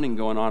lot of burning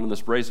going on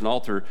this brazen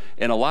altar,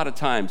 and a lot of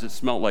times it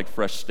smelled like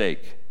fresh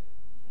steak.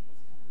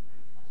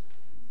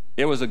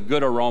 It was a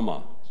good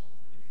aroma.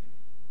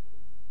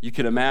 You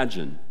could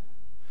imagine.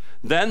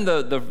 Then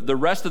the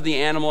rest of the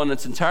animal in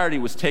its entirety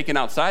was taken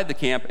outside the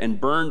camp and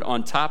burned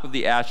on top of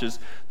the ashes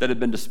that had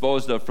been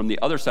disposed of from the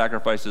other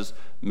sacrifices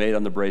made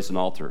on the brazen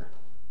altar.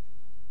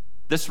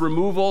 This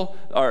removal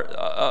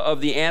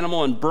of the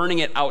animal and burning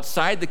it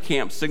outside the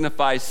camp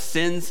signifies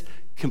sin's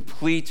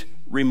complete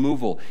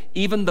removal.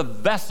 Even the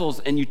vessels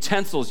and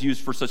utensils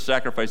used for such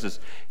sacrifices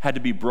had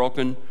to be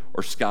broken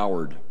or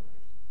scoured.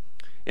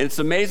 And it's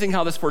amazing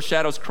how this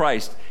foreshadows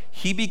Christ.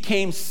 He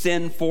became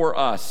sin for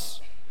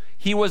us.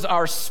 He was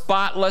our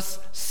spotless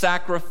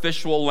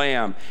sacrificial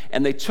lamb.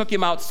 And they took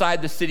him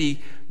outside the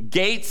city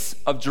gates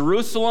of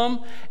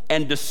Jerusalem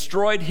and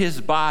destroyed his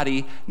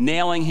body,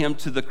 nailing him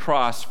to the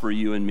cross for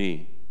you and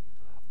me.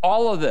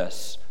 All of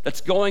this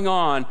that's going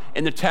on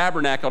in the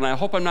tabernacle, and I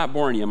hope I'm not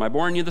boring you. Am I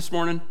boring you this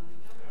morning?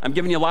 I'm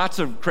giving you lots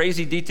of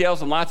crazy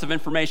details and lots of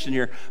information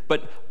here,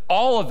 but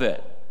all of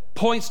it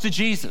points to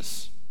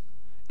Jesus.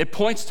 It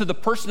points to the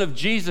person of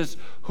Jesus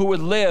who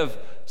would live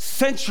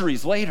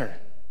centuries later.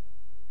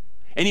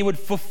 And he would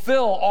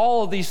fulfill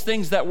all of these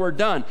things that were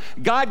done.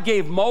 God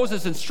gave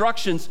Moses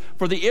instructions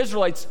for the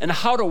Israelites and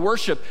how to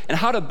worship and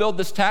how to build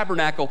this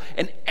tabernacle.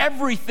 And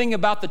everything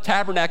about the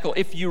tabernacle,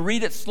 if you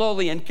read it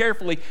slowly and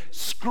carefully,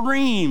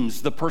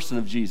 screams the person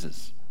of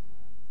Jesus.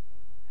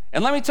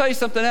 And let me tell you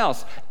something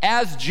else.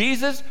 As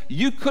Jesus,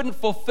 you couldn't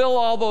fulfill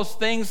all those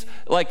things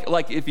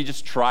like if you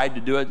just tried to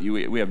do it.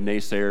 We have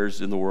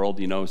naysayers in the world,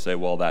 say,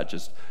 well, that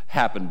just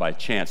happened by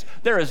chance.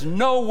 There is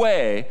no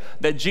way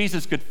that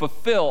Jesus could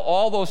fulfill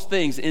all those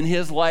things in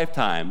his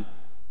lifetime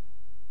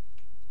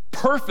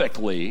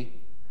perfectly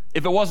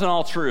if it wasn't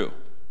all true.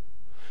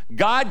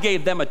 God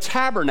gave them a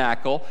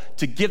tabernacle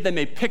to give them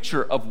a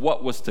picture of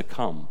what was to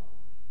come.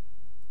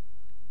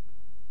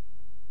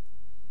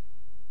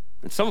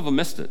 And some of them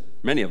missed it.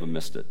 Many of them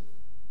missed it.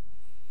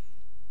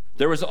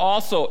 There was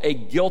also a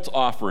guilt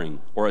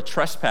offering or a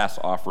trespass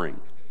offering.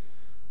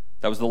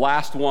 That was the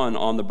last one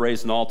on the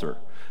brazen altar.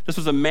 This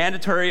was a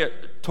mandatory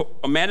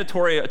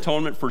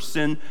atonement for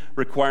sin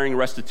requiring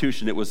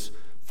restitution. It was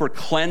for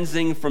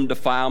cleansing from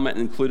defilement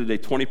and included a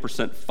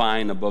 20%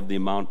 fine above the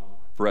amount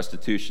for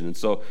restitution. And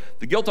so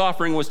the guilt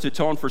offering was to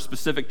atone for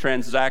specific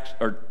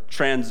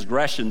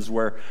transgressions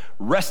where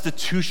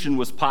restitution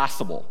was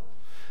possible.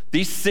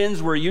 These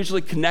sins were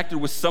usually connected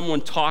with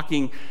someone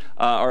taking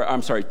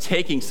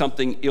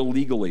something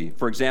illegally.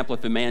 For example,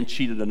 if a man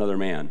cheated another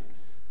man.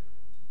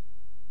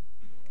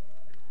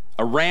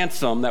 A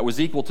ransom that was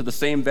equal to the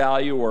same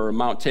value or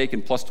amount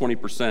taken plus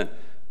 20%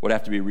 would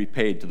have to be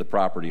repaid to the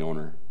property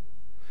owner.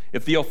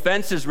 If the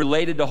offense is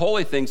related to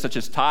holy things such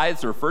as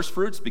tithes or first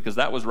fruits, because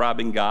that was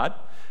robbing God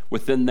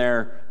within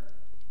their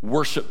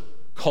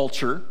worship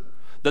culture,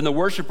 then the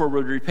worshiper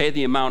would repay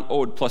the amount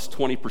owed plus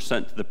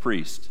 20% to the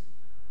priest.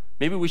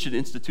 Maybe we should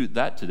institute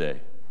that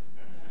today.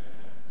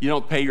 You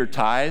don't pay your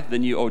tithe,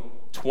 then you owe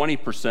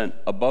 20%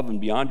 above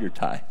and beyond your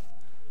tithe.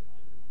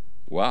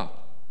 Wow.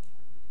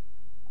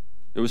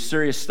 It was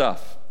serious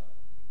stuff.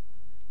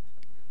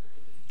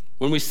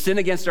 When we sin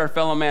against our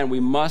fellow man, we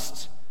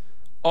must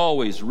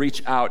always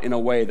reach out in a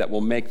way that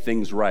will make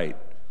things right.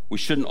 We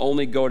shouldn't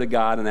only go to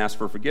God and ask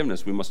for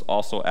forgiveness. We must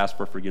also ask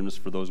for forgiveness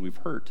for those we've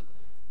hurt.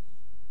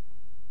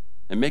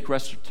 And make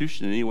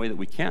restitution in any way that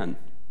we can.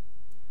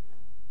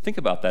 Think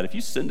about that. If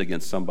you sinned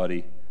against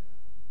somebody,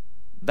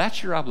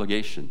 that's your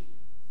obligation.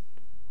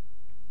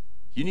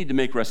 You need to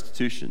make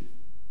restitution.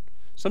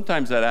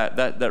 Sometimes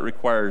that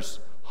requires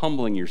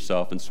humbling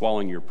yourself and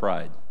swallowing your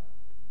pride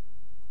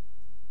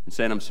and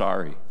saying, I'm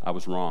sorry, I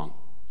was wrong.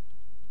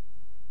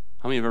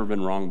 How many have ever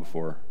been wrong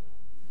before?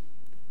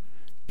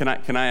 Can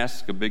I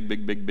ask a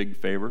big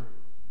favor?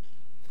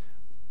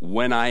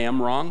 When I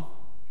am wrong,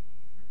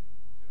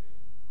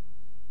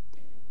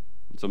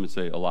 somebody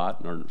say a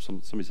lot, or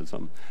somebody said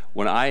something.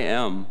 When I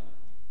am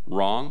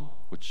wrong,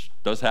 which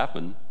does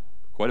happen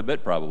quite a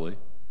bit probably,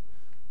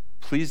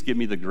 please give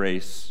me the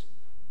grace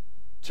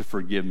to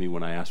forgive me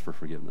when I ask for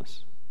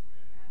forgiveness.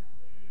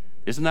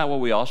 Isn't that what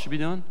we all should be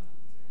doing?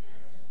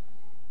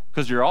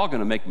 Because you're all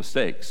going to make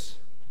mistakes.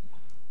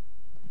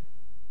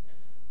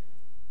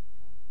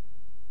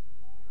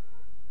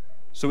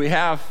 So we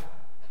have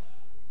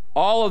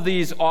all of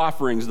these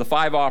offerings, the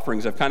 5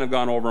 offerings, I've kind of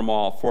gone over them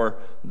all, for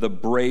the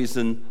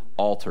brazen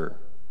altar.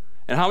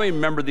 And how many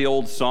remember the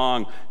old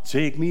song,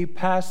 "Take me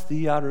past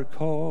the outer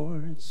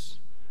courts"?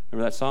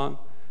 Remember that song?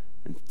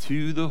 "And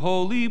to the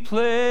holy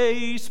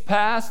place,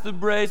 past the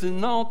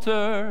brazen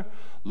altar.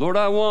 Lord,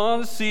 I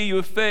want to see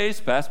your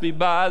face. Pass me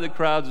by the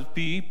crowds of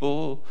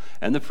people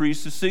and the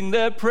priests who sing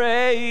their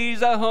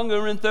praise. I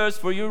hunger and thirst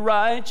for your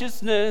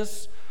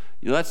righteousness."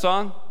 You know that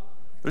song?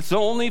 But it's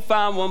only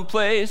found one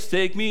place.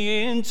 Take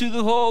me into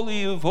the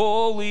Holy of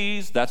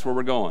Holies. That's where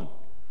we're going.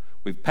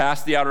 We've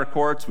passed the outer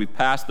courts. We've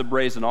passed the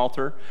brazen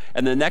altar.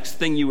 And the next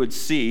thing you would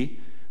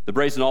see, the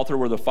brazen altar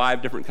where the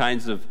 5 different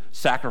kinds of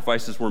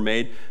sacrifices were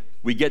made,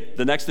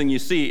 the next thing you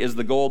see is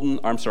the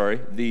bronze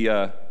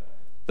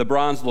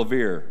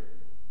laver.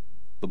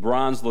 The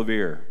bronze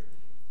laver.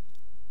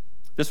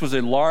 This was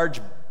a large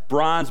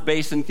bronze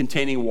basin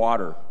containing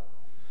water.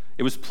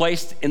 It was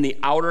placed in the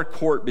outer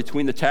court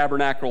between the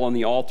tabernacle and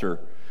the altar.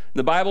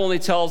 The Bible only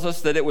tells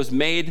us that it was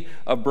made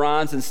of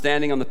bronze and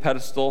standing on the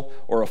pedestal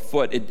or a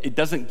foot. It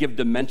doesn't give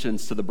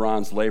dimensions to the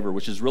bronze laver,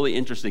 which is really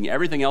interesting.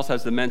 Everything else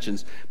has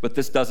dimensions, but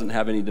this doesn't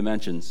have any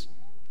dimensions.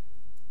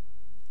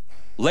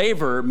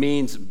 Laver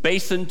means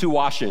basin to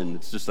wash in.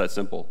 It's just that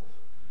simple.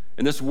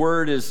 And this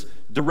word is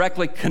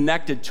directly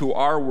connected to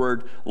our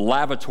word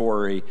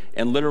lavatory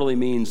and literally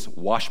means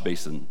wash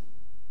basin.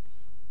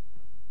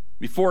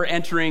 Before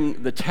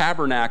entering the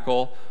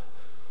tabernacle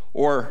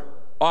or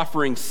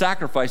offering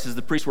sacrifices,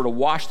 the priests were to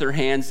wash their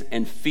hands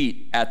and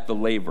feet at the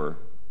laver.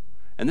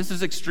 And this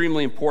is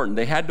extremely important.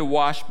 They had to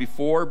wash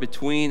before,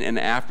 between, and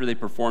after they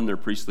performed their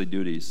priestly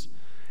duties.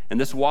 And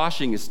this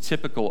washing is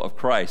typical of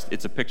Christ.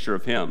 It's a picture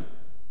of him.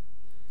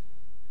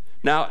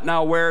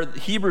 Now where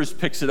Hebrews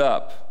picks it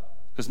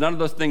up, because none of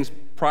those things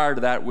prior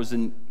to that was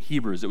in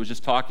Hebrews. It was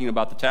just talking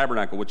about the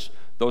tabernacle, which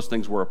those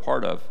things were a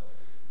part of.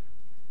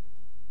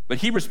 But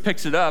Hebrews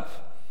picks it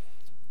up,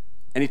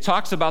 and he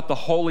talks about the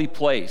holy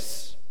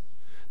place.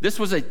 This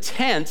was a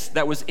tent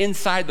that was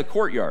inside the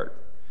courtyard.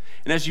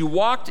 And as you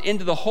walked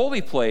into the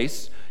holy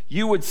place,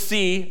 you would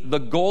see the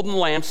golden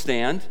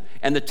lampstand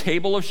and the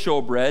table of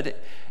showbread,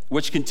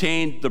 which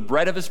contained the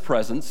bread of his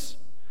presence.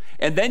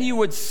 And then you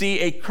would see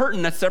a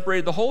curtain that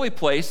separated the holy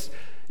place.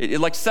 It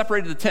like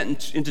separated the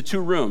tent into 2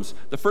 rooms.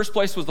 The first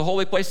place was the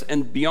holy place,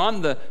 and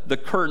beyond the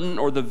curtain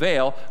or the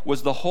veil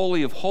was the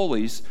Holy of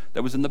Holies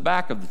that was in the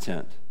back of the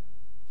tent.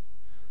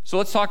 So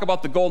let's talk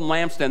about the golden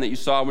lampstand that you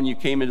saw when you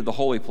came into the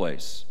holy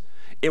place.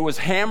 It was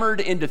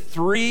hammered into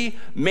 3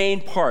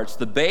 main parts: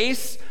 the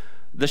base,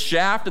 the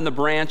shaft, and the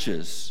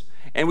branches.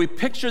 And we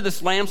picture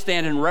this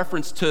lampstand in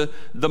reference to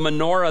the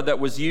menorah that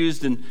was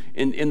used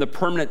in the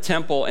permanent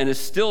temple and is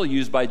still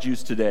used by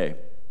Jews today.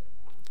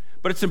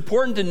 But it's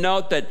important to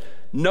note that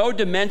no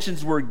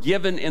dimensions were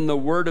given in the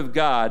Word of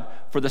God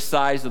for the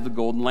size of the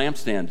golden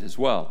lampstand as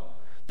well.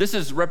 This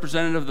is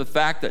representative of the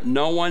fact that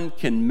no one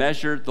can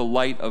measure the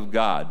light of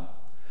God.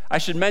 I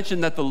should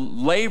mention that the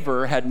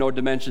laver had no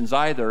dimensions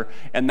either,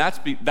 and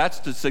that's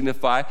to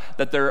signify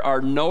that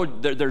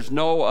there's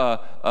no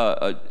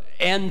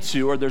end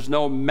to, or there's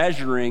no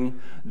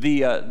measuring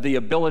the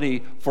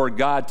ability for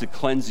God to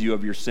cleanse you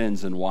of your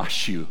sins and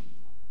wash you.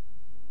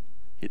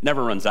 It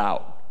never runs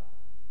out.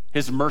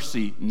 His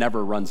mercy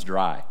never runs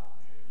dry.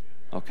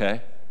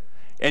 Okay?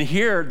 And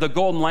here, the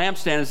golden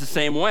lampstand is the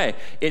same way.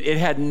 It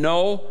had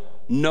no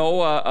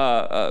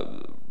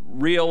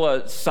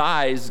real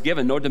size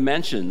given, no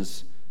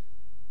dimensions.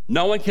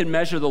 No one can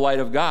measure the light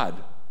of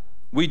God.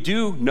 We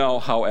do know,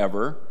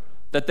 however,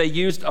 that they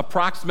used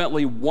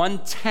approximately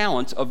 1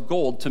 talent of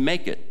gold to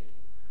make it.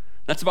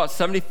 That's about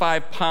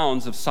 75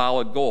 pounds of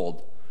solid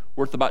gold,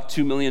 worth about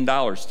 $2 million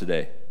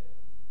today.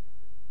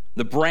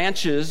 The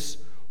branches,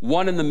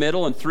 1 in the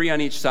middle and 3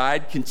 on each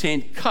side,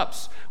 contained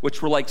cups,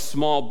 which were like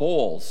small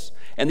bowls.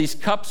 And these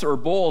cups or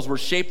bowls were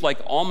shaped like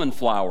almond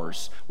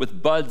flowers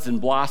with buds and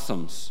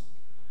blossoms.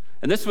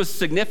 And this was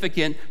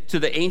significant to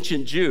the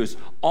ancient Jews.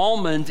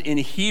 Almond in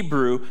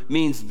Hebrew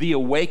means the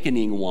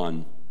awakening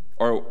one,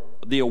 or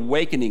the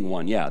awakening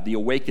one, the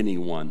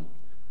awakening one.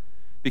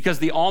 Because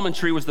the almond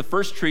tree was the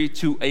first tree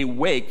to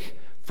awake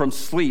from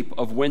sleep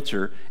of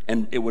winter,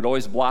 and it would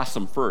always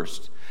blossom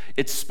first.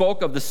 It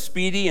spoke of the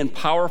speedy and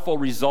powerful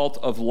result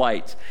of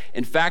light.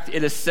 In fact,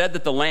 it is said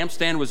that the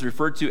lampstand was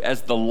referred to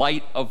as the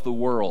light of the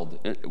world.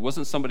 It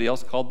wasn't somebody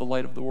else called the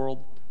light of the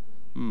world?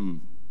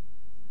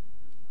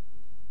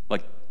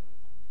 Like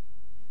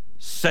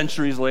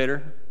centuries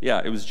later?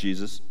 Yeah, it was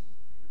Jesus.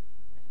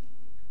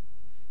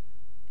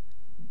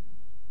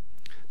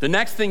 The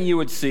next thing you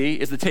would see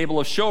is the table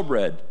of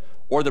showbread,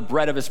 or the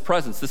bread of his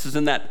presence. This is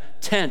in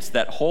that tent,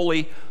 that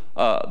holy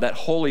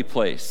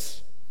place.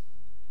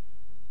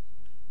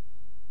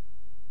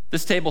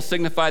 This table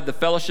signified the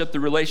fellowship, the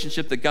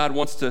relationship that God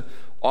wants to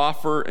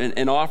offer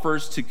and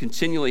offers to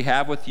continually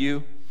have with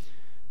you.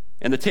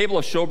 And the table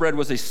of showbread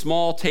was a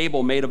small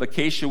table made of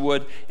acacia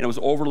wood, and it was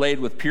overlaid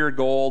with pure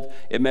gold.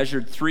 It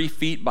measured 3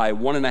 feet by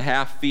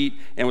 1.5 feet,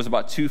 and was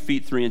about 2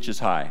 feet 3 inches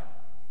high.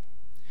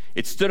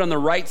 It stood on the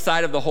right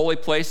side of the holy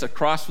place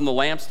across from the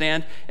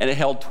lampstand, and it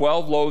held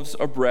 12 loaves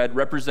of bread,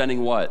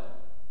 representing what?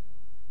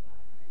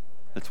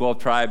 The 12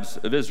 tribes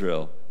of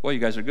Israel. Well, you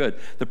guys are good.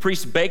 The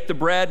priests baked the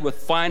bread with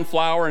fine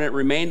flour, and it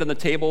remained on the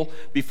table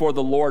before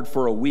the Lord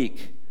for a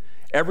week.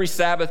 Every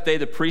Sabbath day,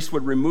 the priest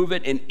would remove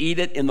it and eat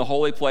it in the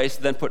holy place,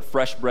 then put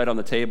fresh bread on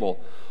the table.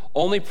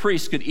 Only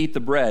priests could eat the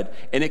bread,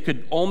 and it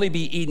could only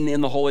be eaten in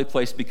the holy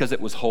place because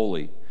it was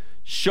holy.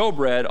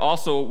 Showbread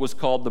also was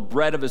called the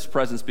bread of his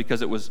presence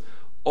because it was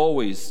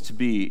always to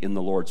be in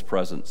the Lord's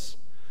presence.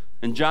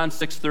 In John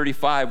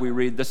 6:35, we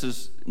read, this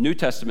is New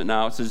Testament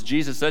now, it says,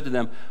 Jesus said to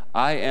them,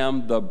 I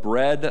am the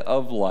bread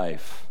of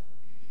life.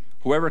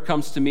 Whoever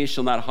comes to me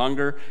shall not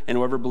hunger, and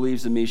whoever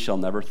believes in me shall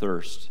never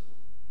thirst.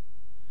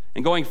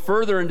 And going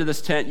further into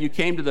this tent, you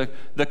came to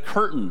the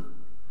curtain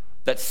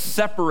that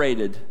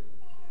separated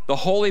the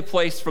holy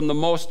place from the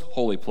most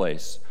holy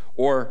place,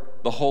 or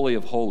the Holy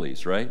of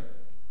Holies, right?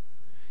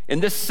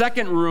 In this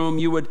second room,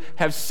 you would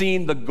have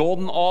seen the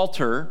golden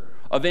altar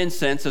of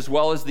incense as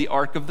well as the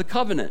Ark of the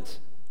Covenant.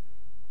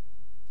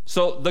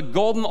 So the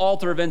golden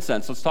altar of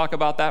incense, let's talk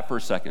about that for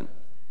a second,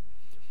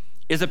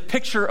 is a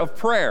picture of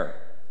prayer.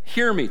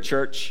 Hear me,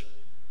 church.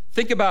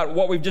 Think about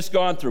what we've just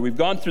gone through. We've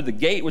gone through the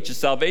gate, which is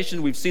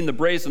salvation. We've seen the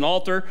brazen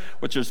altar,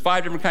 which there's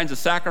 5 different kinds of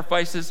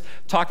sacrifices,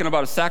 talking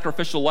about a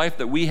sacrificial life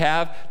that we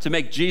have to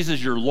make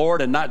Jesus your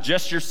Lord and not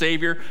just your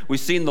Savior. We've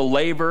seen the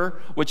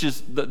laver, which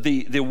is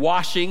the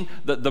washing,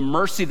 the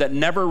mercy that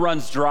never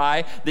runs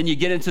dry. Then you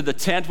get into the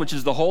tent, which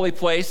is the holy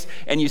place,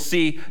 and you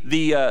see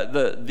the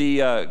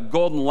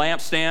golden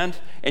lampstand,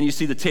 and you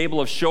see the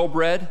table of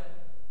showbread.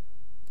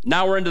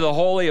 Now we're into the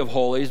Holy of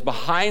Holies,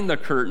 behind the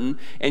curtain,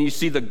 and you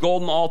see the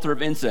golden altar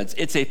of incense.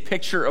 It's a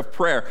picture of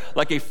prayer.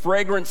 Like a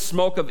fragrant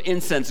smoke of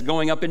incense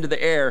going up into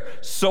the air,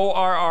 so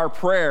are our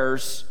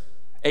prayers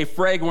a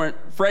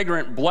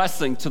fragrant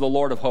blessing to the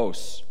Lord of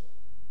hosts.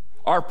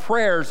 Our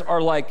prayers are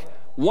like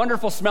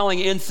wonderful smelling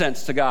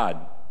incense to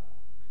God.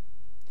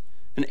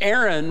 And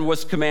Aaron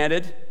was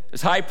commanded,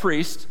 as high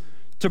priest,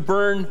 to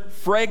burn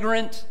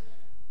fragrant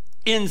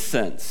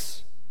incense.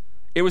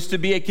 It was to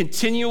be a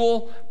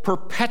continual,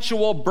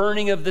 perpetual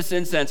burning of this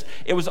incense.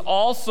 It was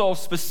also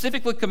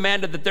specifically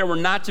commanded that there were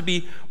not to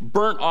be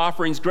burnt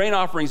offerings, grain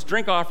offerings,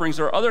 drink offerings,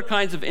 or other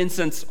kinds of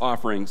incense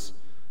offerings.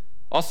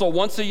 Also,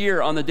 once a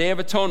year on the Day of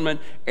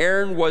Atonement,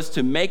 Aaron was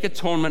to make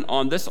atonement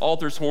on this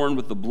altar's horn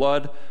with the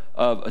blood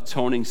of the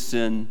atoning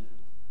sin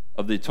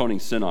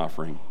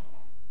offering.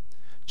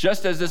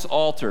 Just as this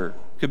altar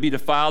could be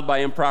defiled by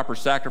improper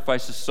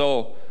sacrifices,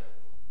 so,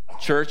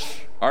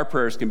 church, our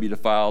prayers can be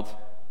defiled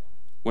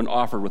when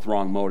offered with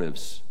wrong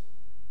motives.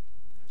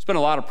 There's been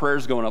a lot of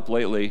prayers going up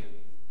lately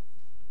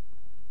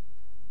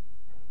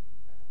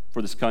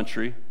for this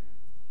country,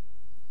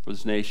 for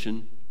this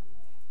nation.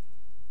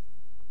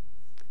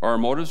 Are our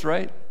motives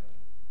right?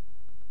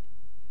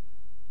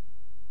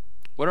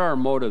 What are our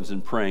motives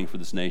in praying for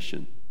this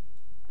nation?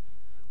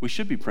 We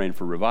should be praying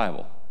for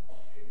revival.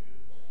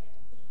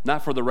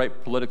 Not for the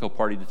right political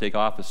party to take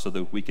office so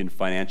that we can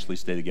financially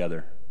stay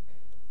together.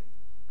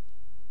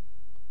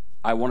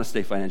 I want to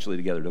stay financially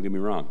together, don't get me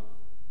wrong.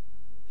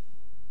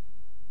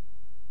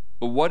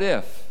 But what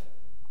if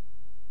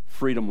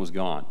freedom was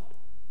gone?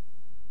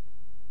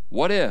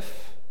 What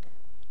if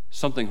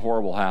something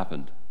horrible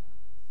happened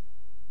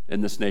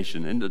in this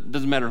nation? And it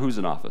doesn't matter who's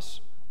in office.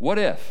 What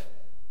if?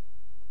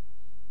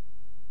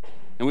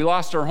 And we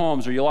lost our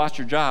homes, or you lost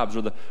your jobs,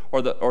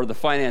 or the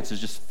finances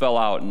just fell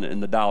out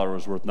and the dollar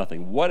was worth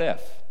nothing. What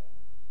if?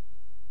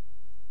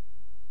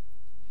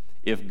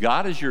 If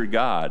God is your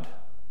God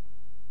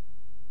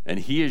and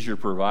He is your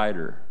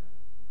provider,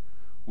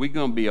 we're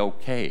going to be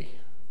okay.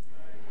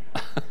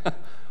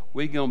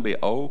 We're going to be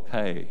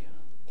okay.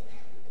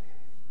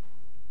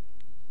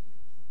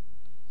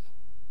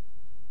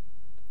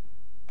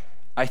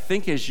 I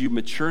think as you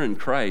mature in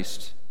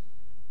Christ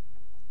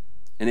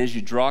and as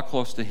you draw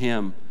close to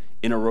Him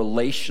in a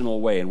relational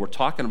way, and we're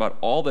talking about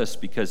all this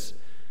because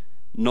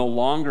no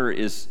longer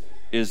is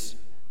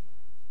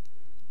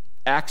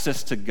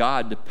access to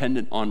God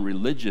dependent on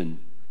religion.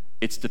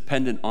 It's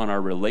dependent on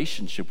our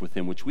relationship with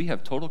Him, which we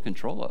have total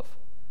control of.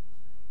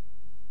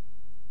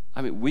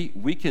 I mean,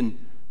 we can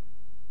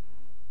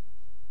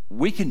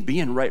be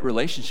in right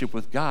relationship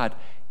with God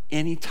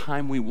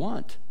anytime we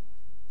want.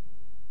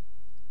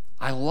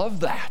 I love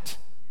that.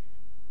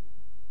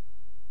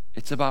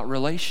 It's about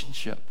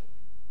relationship.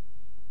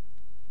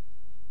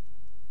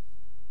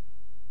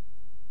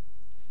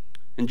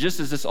 And just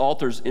as this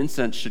altar's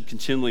incense should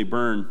continually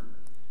burn,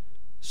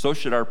 so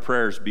should our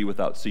prayers be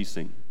without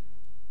ceasing.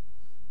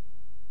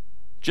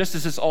 Just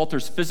as this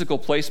altar's physical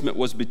placement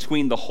was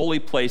between the holy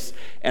place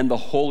and the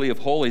Holy of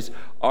Holies,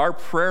 our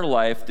prayer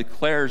life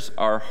declares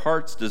our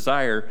heart's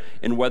desire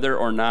in whether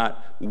or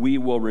not we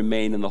will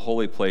remain in the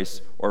holy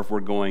place or if we're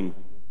going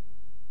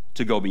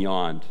to go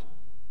beyond.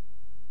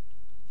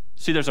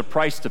 See, there's a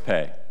price to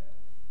pay.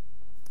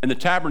 In the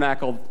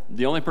tabernacle,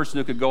 the only person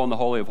who could go in the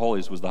Holy of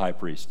Holies was the high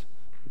priest,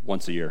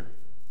 once a year.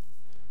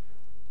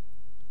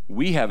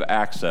 We have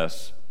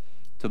access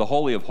to the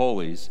Holy of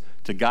Holies,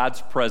 to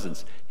God's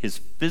presence, His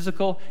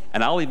physical,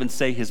 and I'll even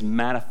say His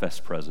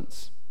manifest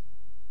presence,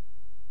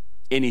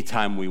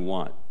 anytime we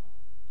want.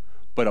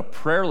 But a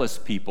prayerless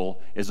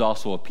people is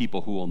also a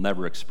people who will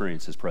never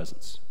experience His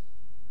presence.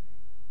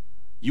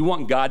 You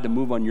want God to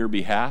move on your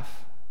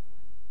behalf?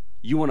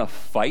 You want to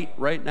fight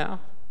right now?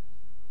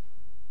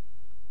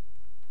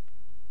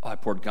 Oh, I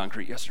poured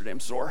concrete yesterday, I'm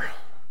sore.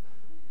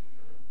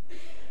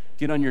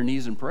 Get on your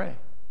knees and pray.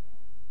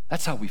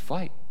 That's how we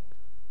fight.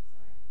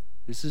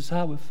 This is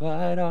how we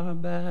fight our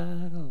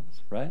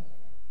battles, right?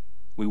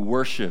 We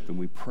worship and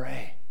we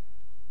pray.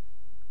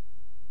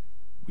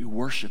 We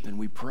worship and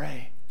we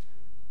pray.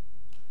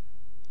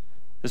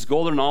 This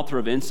golden altar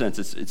of incense,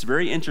 it's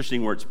very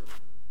interesting where it's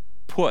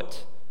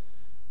put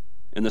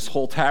in this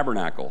whole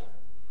tabernacle,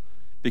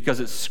 because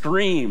it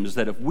screams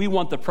that if we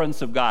want the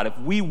presence of God, if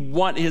we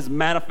want His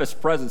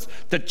manifest presence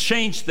to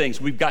change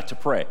things, we've got to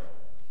pray.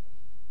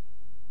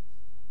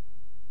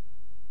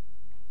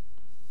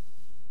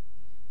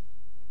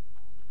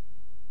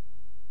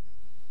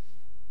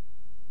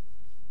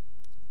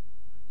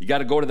 You got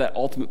to go to that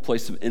ultimate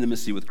place of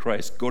intimacy with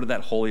Christ. Go to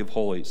that Holy of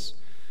Holies.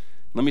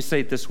 Let me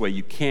say it this way.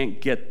 You can't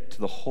get to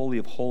the Holy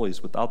of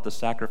Holies without the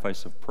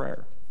sacrifice of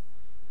prayer.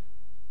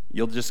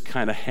 You'll just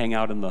kind of hang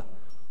out in the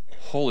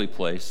holy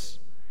place,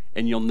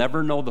 and you'll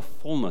never know the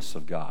fullness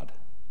of God.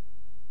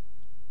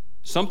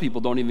 Some people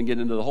don't even get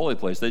into the holy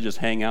place. They just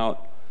hang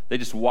out. They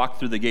just walk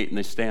through the gate and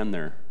they stand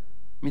there.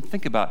 I mean,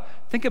 think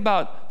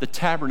about the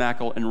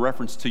tabernacle in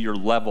reference to your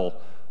level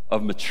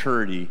of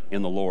maturity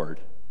in the Lord.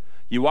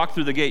 You walk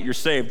through the gate, you're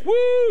saved.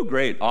 Woo,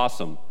 great,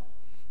 awesome.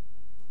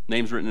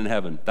 Name's written in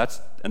heaven. That's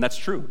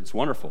true. It's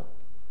wonderful.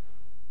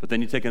 But then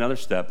you take another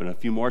step and a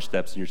few more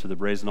steps and you're to the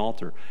brazen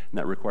altar, and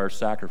that requires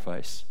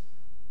sacrifice.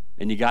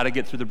 And you got to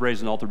get through the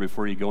brazen altar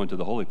before you go into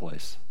the holy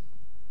place.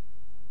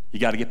 You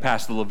got to get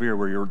past the laver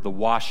where you're the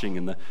washing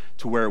and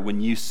to where when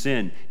you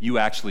sin, you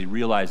actually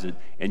realize it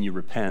and you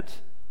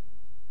repent.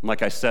 And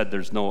like I said,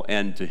 there's no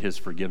end to His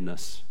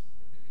forgiveness.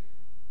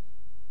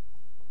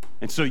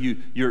 And so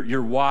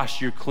you're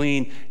washed, you're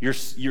clean, you're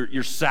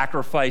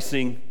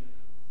sacrificing.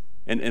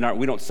 And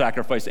we don't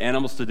sacrifice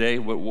animals today.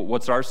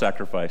 What's our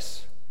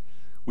sacrifice?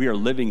 We are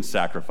living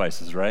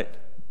sacrifices, right?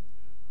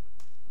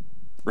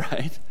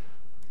 Right?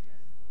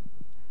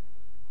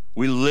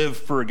 We live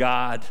for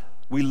God.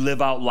 We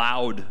live out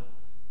loud.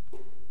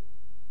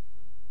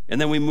 And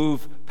then we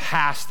move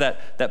past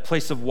that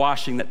place of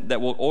washing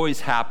that will always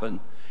happen.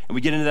 And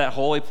we get into that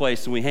holy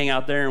place and we hang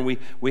out there and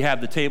we have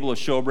the table of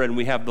showbread and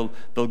we have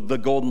the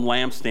golden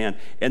lampstand.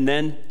 And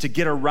then to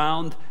get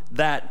around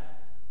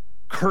that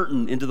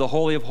curtain into the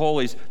Holy of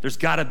Holies, there's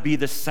got to be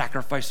this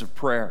sacrifice of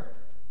prayer.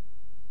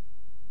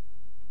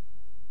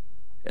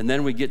 And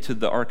then we get to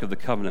the Ark of the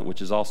Covenant,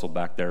 which is also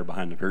back there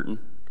behind the curtain.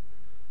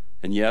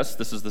 And yes,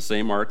 this is the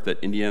same ark that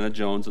Indiana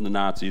Jones and the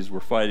Nazis were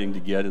fighting to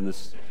get in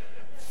this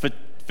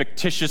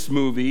fictitious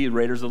movie,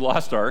 Raiders of the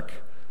Lost Ark.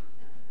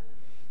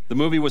 The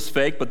movie was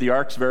fake, but the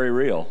ark's very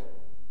real.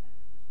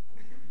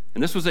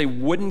 And this was a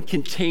wooden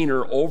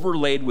container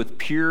overlaid with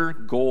pure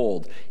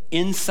gold,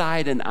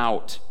 inside and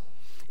out.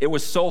 It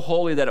was so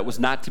holy that it was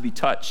not to be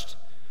touched.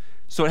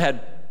 So it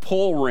had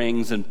pole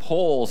rings and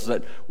poles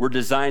that were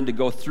designed to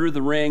go through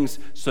the rings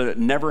so that it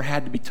never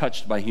had to be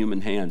touched by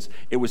human hands.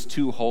 It was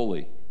too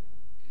holy.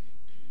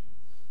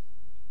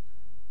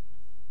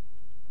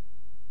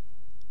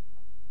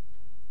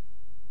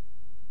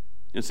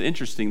 It's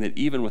interesting that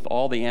even with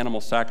all the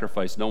animal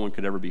sacrifice, no one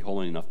could ever be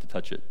holy enough to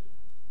touch it.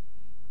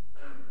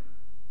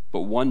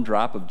 But one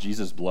drop of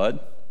Jesus'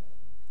 blood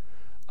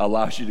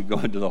allows you to go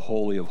into the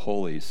Holy of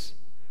Holies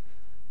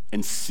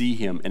and see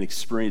him and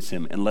experience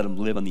him and let him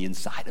live on the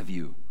inside of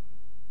you.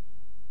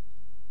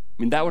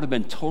 I mean, that would have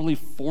been totally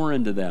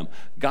foreign to them.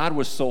 God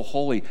was so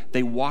holy,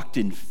 they walked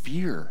in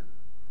fear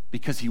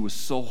because he was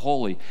so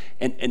holy.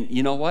 And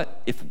you know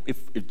what?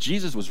 If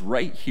Jesus was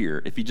right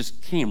here, if he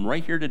just came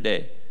right here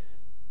today,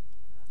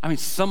 I mean,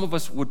 some of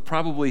us would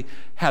probably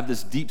have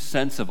this deep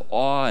sense of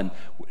awe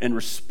and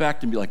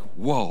respect and be like,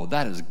 whoa,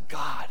 that is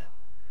God.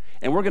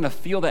 And we're going to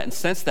feel that and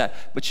sense that.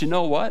 But you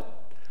know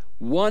what?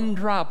 One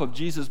drop of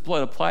Jesus'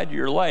 blood applied to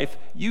your life,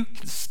 you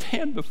can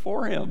stand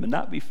before him and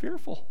not be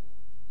fearful.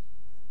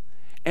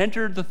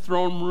 Enter the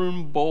throne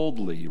room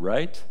boldly,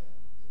 right?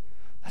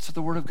 That's what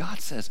the Word of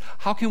God says.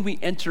 How can we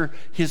enter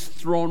his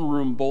throne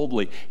room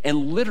boldly?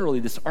 And literally,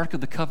 this Ark of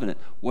the Covenant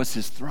was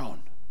his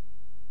throne.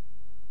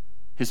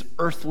 His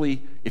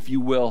earthly, if you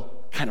will,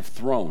 kind of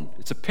throne.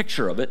 It's a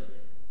picture of it.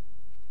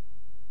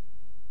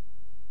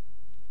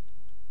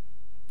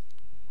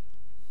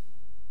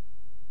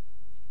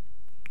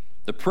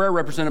 The prayer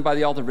represented by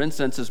the altar of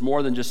incense is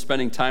more than just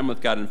spending time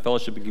with God in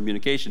fellowship and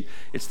communication.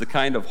 It's the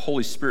kind of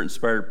Holy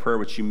Spirit-inspired prayer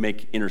which you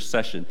make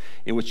intercession,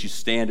 in which you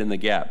stand in the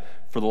gap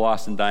for the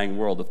lost and dying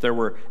world. If there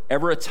were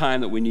ever a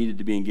time that we needed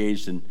to be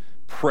engaged in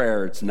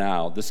prayer, it's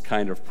now. This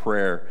kind of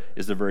prayer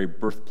is the very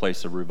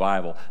birthplace of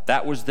revival.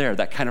 That was there.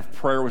 That kind of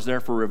prayer was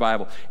there for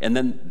revival. And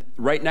then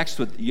right next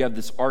to it, you have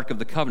this Ark of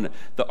the Covenant.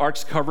 The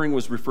Ark's covering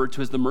was referred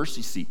to as the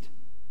mercy seat.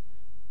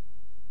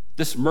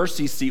 This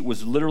mercy seat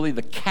was literally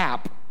the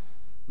cap,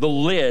 the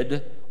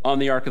lid on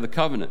the Ark of the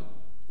Covenant.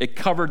 It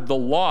covered the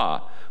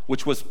law,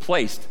 which was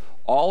placed.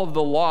 All of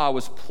the law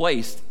was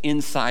placed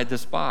inside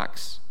this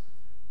box.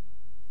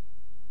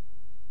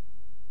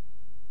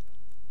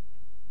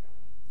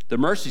 The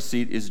mercy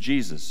seat is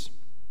Jesus,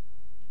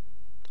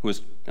 who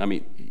is,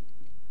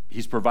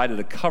 he's provided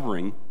a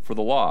covering for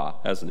the law,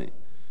 hasn't he?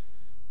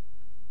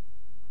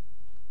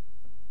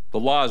 The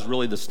law is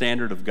really the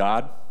standard of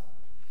God.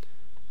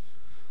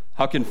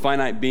 How can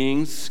finite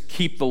beings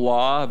keep the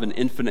law of an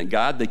infinite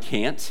God? They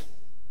can't.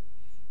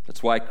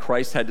 That's why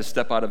Christ had to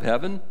step out of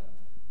heaven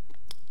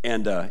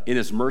and in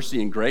his mercy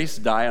and grace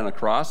die on a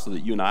cross so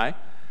that you and I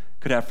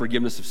could have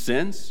forgiveness of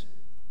sins.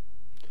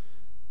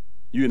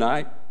 You and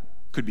I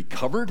could be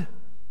covered.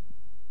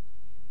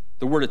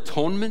 The word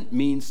atonement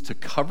means to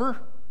cover.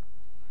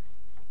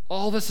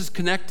 All this is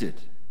connected.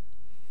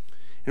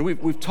 And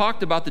we've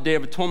talked about the Day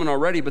of Atonement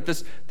already, but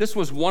this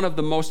was one of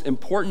the most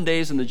important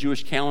days in the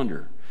Jewish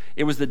calendar.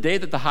 It was the day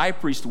that the high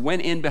priest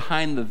went in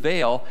behind the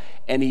veil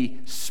and he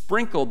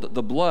sprinkled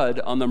the blood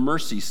on the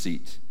mercy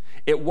seat.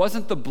 It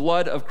wasn't the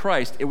blood of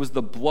Christ, it was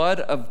the blood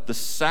of the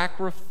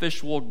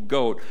sacrificial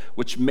goat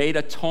which made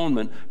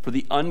atonement for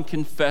the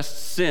unconfessed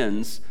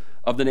sins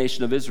of the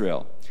nation of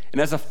Israel.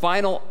 And as a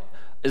final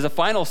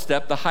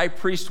step, the high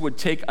priest would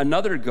take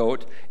another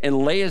goat and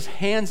lay his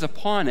hands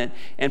upon it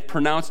and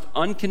pronounce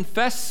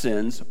unconfessed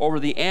sins over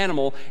the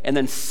animal and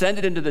then send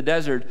it into the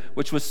desert,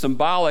 which was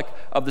symbolic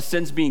of the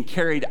sins being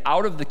carried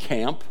out of the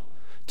camp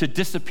to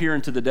disappear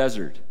into the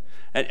desert.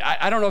 And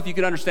I don't know if you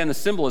can understand the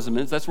symbolism.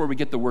 That's where we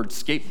get the word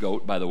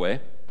scapegoat, by the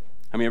way.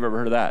 How many have ever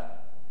heard of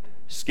that?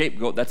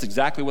 Scapegoat, that's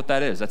exactly what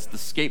that is. That's the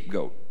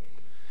scapegoat.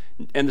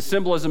 And the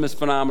symbolism is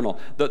phenomenal.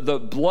 The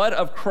blood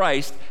of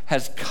Christ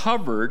has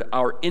covered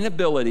our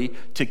inability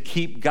to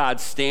keep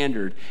God's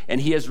standard,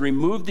 and he has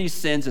removed these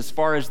sins as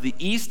far as the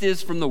east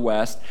is from the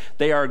west.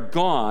 They are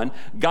gone.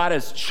 God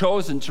has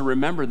chosen to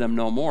remember them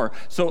no more.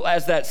 So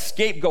as that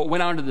scapegoat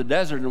went out into the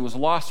desert and was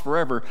lost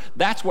forever,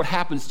 that's what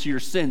happens to your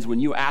sins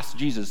when you ask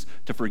Jesus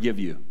to forgive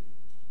you.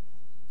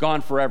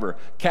 Gone forever.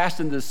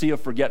 Cast into the sea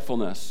of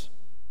forgetfulness.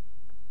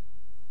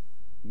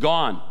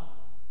 Gone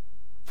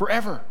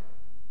forever.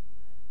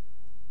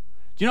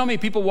 Do you know how many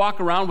people walk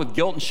around with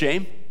guilt and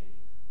shame?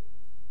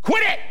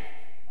 Quit it!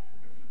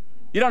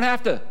 You don't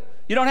have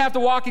to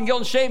walk in guilt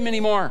and shame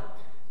anymore.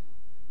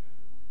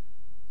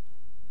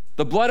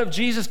 The blood of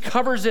Jesus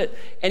covers it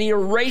and he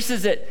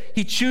erases it.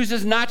 He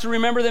chooses not to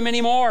remember them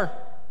anymore.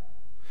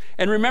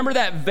 And remember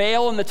that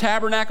veil in the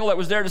tabernacle that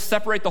was there to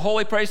separate the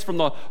holy place from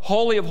the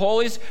Holy of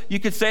Holies? You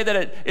could say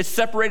that it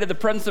separated the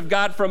presence of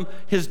God from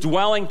his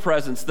dwelling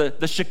presence,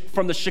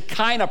 from the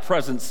Shekinah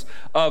presence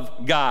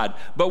of God.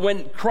 But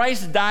when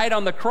Christ died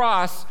on the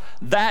cross,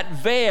 that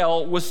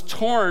veil was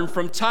torn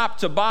from top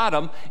to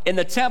bottom in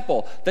the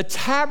temple. The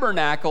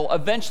tabernacle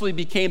eventually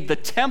became the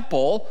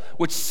temple,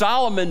 which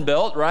Solomon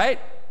built, right?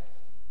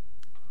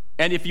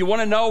 And if you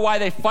want to know why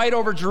they fight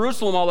over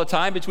Jerusalem all the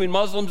time between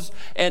Muslims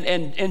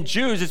and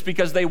Jews, it's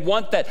because they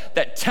want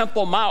that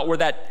Temple Mount where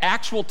that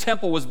actual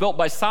temple was built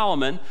by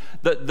Solomon.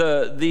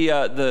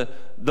 The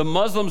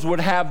Muslims would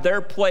have their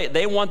place.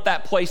 They want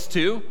that place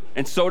too,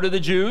 and so do the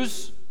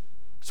Jews.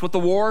 That's what the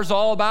war is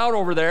all about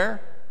over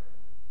there.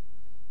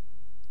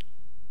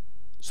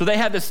 So they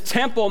had this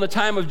temple in the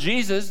time of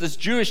Jesus, this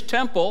Jewish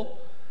temple,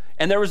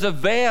 and there was a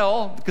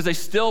veil because they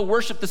still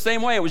worshiped the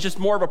same way. It was just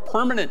more of a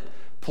permanent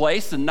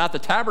place and not the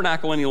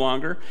tabernacle any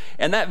longer.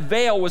 And that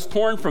veil was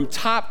torn from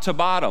top to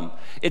bottom.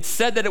 It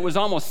said that it was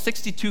almost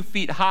 62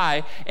 feet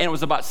high and it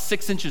was about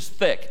 6 inches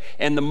thick.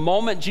 And the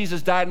moment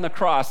Jesus died on the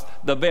cross,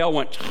 the veil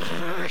went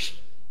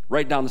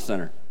right down the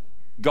center.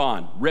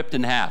 Gone, ripped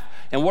in half.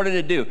 And what did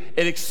it do?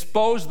 It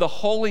exposed the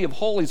Holy of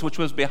Holies, which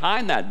was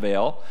behind that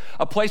veil,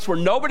 a place where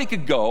nobody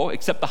could go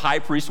except the high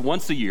priest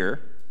once a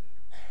year.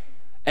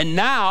 And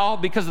now,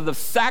 because of the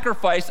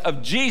sacrifice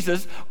of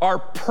Jesus, our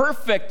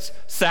perfect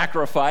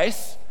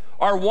sacrifice,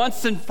 our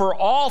once and for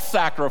all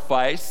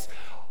sacrifice,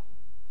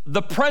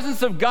 the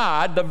presence of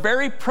God, the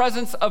very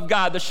presence of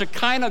God, the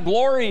Shekinah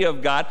glory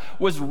of God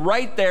was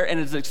right there and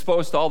is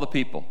exposed to all the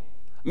people.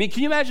 I mean,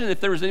 can you imagine if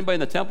there was anybody in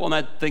the temple and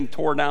that thing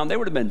tore down? They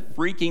would have been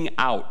freaking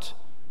out.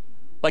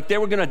 Like they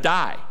were going to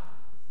die.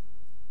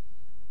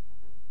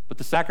 But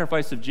the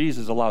sacrifice of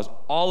Jesus allows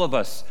all of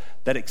us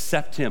that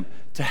accept him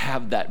to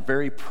have that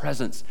very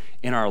presence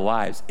in our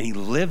lives. And he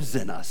lives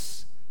in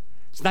us.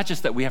 It's not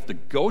just that we have to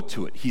go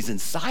to it. He's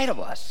inside of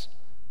us.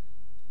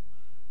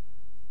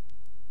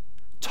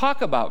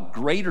 Talk about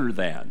greater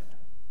than.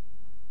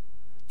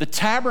 The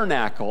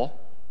tabernacle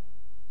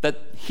that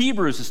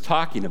Hebrews is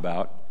talking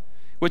about,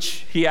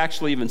 which he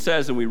actually even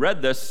says, and we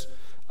read this,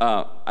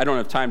 I don't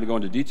have time to go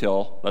into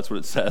detail. That's what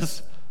it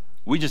says.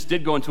 We just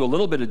did go into a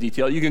little bit of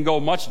detail. You can go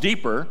much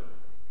deeper.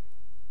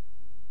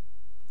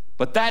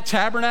 But that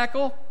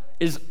tabernacle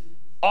is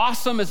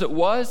awesome as it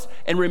was.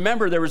 And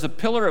remember, there was a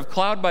pillar of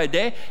cloud by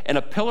day and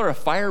a pillar of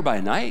fire by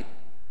night.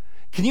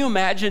 Can you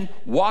imagine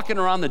walking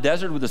around the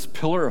desert with this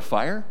pillar of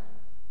fire?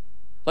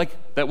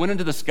 Like that went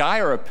into the sky,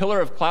 or a pillar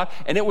of cloud,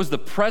 and it was the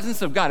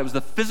presence of God. It was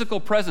the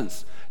physical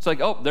presence. It's like,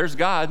 oh, there's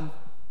God.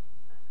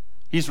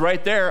 He's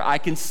right there. I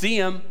can see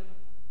him.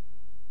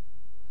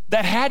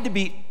 That had to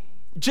be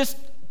just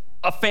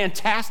a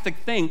fantastic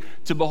thing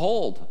to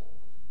behold.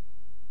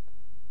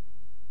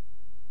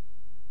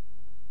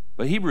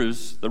 But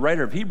Hebrews, the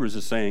writer of Hebrews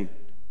is saying,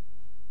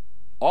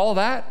 all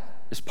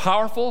that, as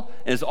powerful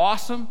and as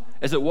awesome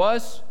as it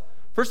was,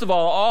 first of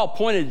all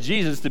pointed to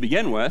Jesus to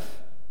begin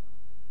with.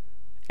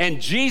 And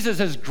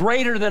Jesus is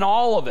greater than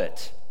all of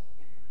it.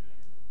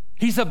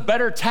 He's a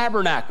better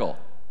tabernacle.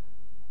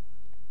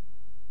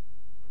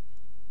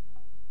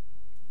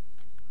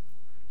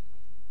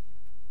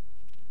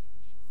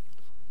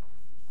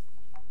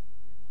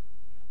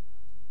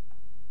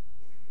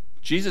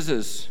 Jesus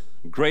is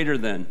greater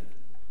than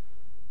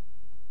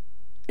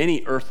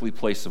any earthly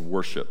place of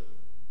worship.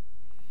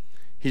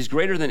 He's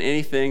greater than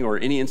anything or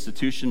any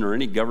institution or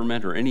any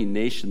government or any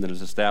nation that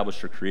is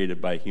established or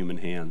created by human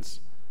hands.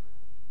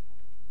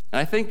 And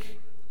I think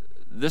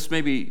this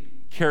maybe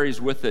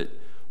carries with it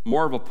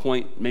more of a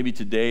point maybe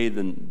today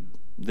than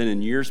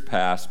in years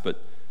past,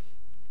 but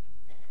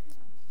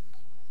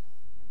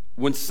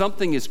when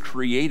something is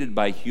created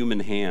by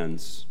human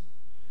hands,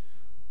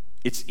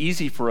 it's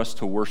easy for us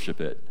to worship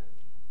it.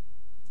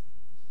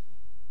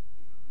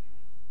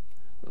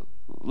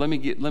 Let me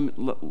tell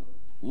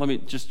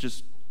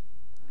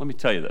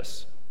you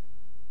this.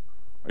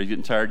 Are you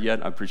getting tired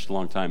yet? I've preached a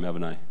long time,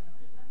 haven't I?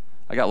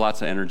 I got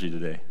lots of energy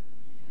today.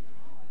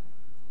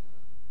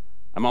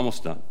 I'm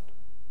almost done.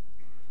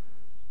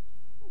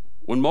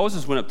 When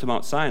Moses went up to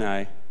Mount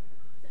Sinai,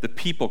 the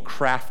people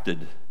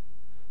crafted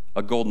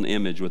a golden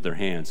image with their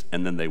hands,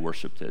 and then they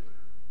worshiped it.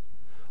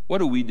 What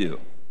do?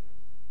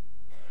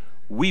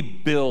 We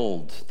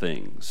build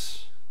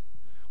things.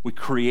 We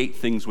create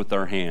things with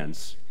our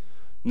hands.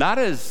 Not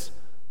as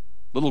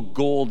little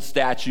gold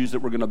statues that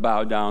we're going to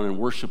bow down and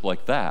worship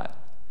like that,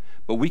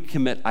 but we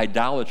commit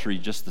idolatry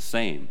just the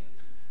same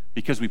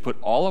because we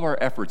put all of our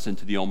efforts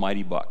into the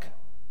almighty buck.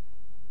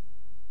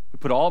 We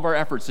put all of our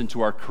efforts into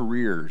our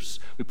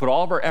careers. We put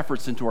all of our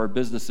efforts into our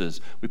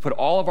businesses. We put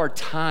all of our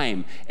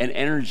time and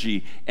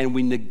energy, and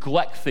we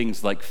neglect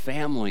things like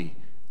family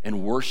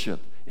and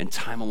worship and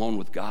time alone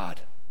with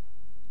God.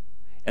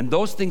 And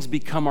those things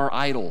become our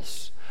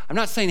idols. I'm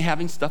not saying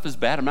having stuff is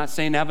bad. I'm not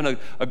saying having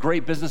a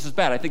great business is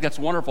bad. I think that's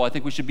wonderful. I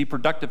think we should be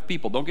productive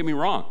people. Don't get me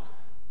wrong.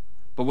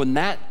 But when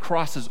that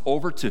crosses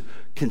over to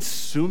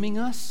consuming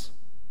us,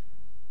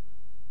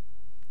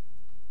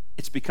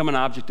 it's become an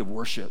object of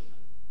worship.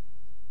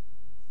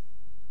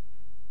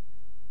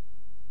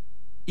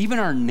 Even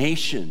our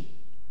nation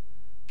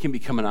can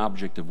become an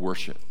object of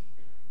worship.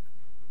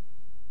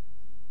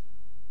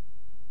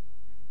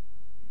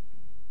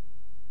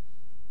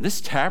 This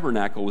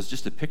tabernacle was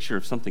just a picture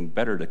of something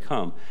better to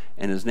come,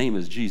 and his name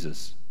is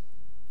Jesus.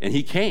 And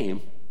he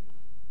came.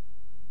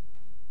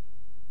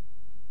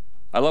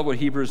 I love what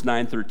Hebrews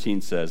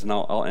 9:13 says, and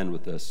I'll end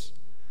with this.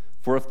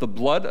 For if the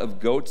blood of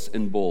goats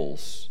and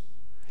bulls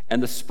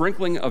and the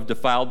sprinkling of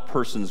defiled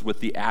persons with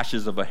the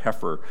ashes of a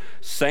heifer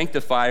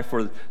sanctify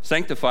for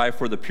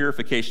the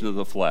purification of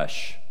the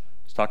flesh.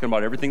 It's talking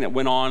about everything that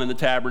went on in the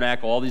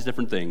tabernacle, all these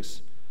different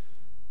things.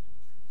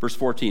 Verse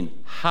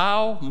 14,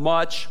 how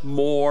much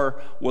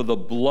more will the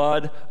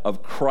blood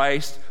of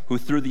Christ, who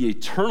through the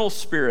eternal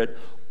Spirit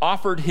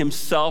offered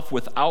himself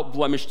without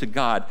blemish to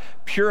God,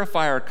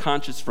 purify our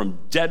conscience from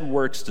dead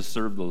works to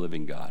serve the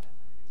living God?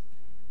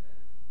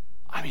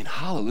 I mean,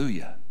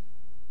 hallelujah.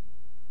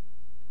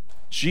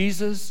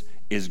 Jesus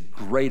is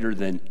greater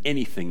than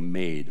anything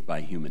made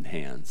by human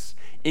hands,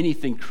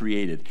 anything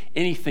created,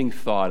 anything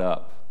thought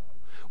up.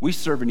 We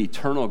serve an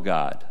eternal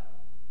God.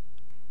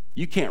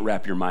 You can't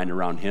wrap your mind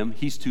around him.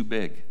 He's too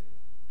big.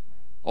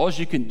 All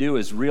you can do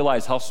is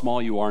realize how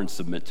small you are and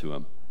submit to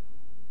him.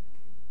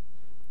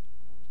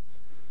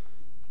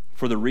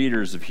 For the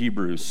readers of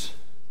Hebrews,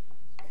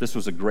 this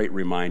was a great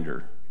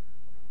reminder.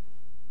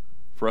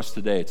 For us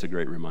today, it's a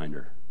great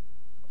reminder.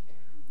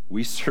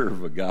 We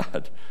serve a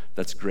God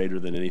that's greater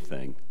than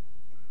anything.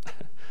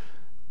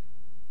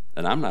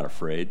 And I'm not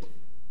afraid.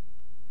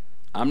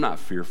 I'm not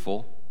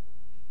fearful.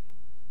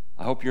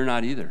 I hope you're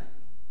not either.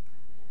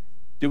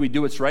 Do we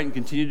do what's right and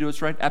continue to do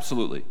what's right?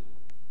 Absolutely.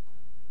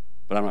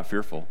 But I'm not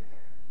fearful.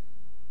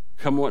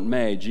 Come what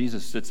may,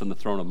 Jesus sits on the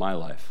throne of my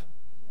life.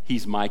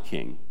 He's my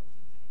king.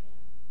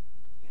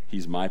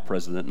 He's my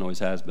president and always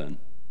has been.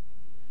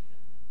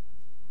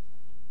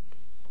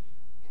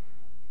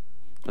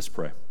 Let's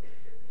pray.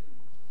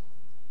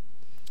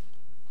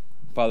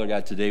 Father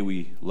God, today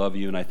we love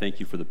you, and I thank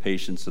you for the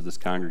patience of this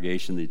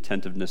congregation, the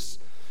attentiveness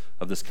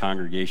of this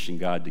congregation,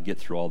 God, to get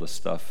through all this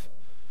stuff.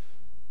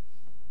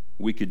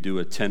 We could do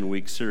a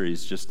 10-week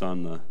series just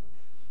on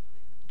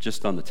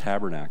the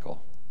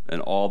tabernacle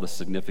and all the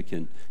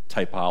significant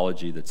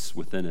typology that's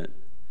within it.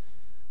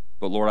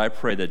 But Lord, I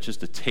pray that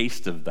just a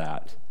taste of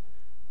that,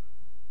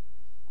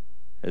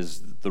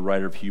 as the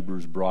writer of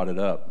Hebrews brought it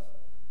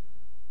up,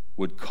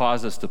 would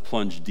cause us to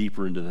plunge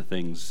deeper into the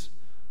things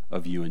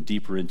of you and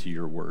deeper into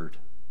your word.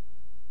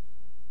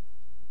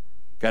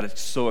 God,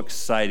 it's so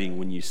exciting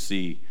when you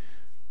see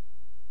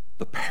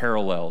the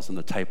parallels and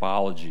the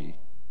typology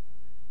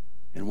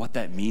and what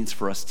that means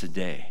for us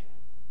today.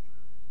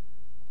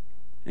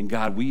 And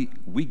God, we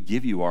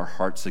give you our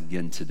hearts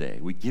again today.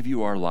 We give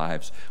you our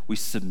lives. We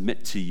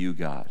submit to you,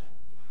 God.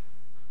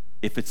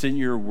 If it's in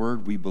your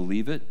word, we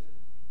believe it.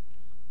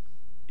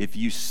 If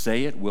you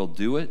say it, we'll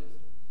do it.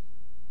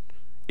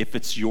 If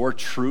it's your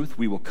truth,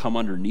 we will come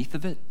underneath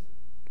of it.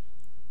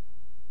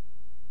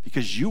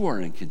 Because you are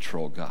in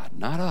control, God,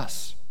 not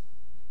us.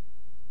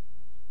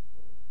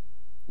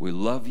 We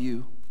love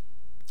you,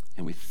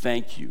 and we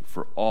thank you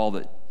for all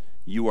that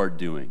you are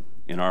doing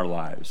in our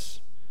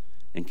lives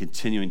and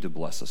continuing to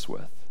bless us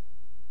with.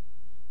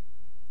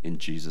 In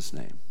Jesus'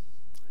 name,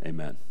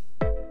 amen.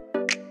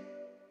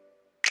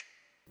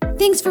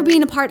 Thanks for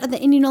being a part of the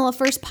Indianola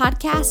First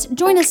podcast.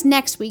 Join us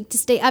next week to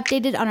stay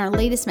updated on our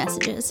latest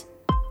messages.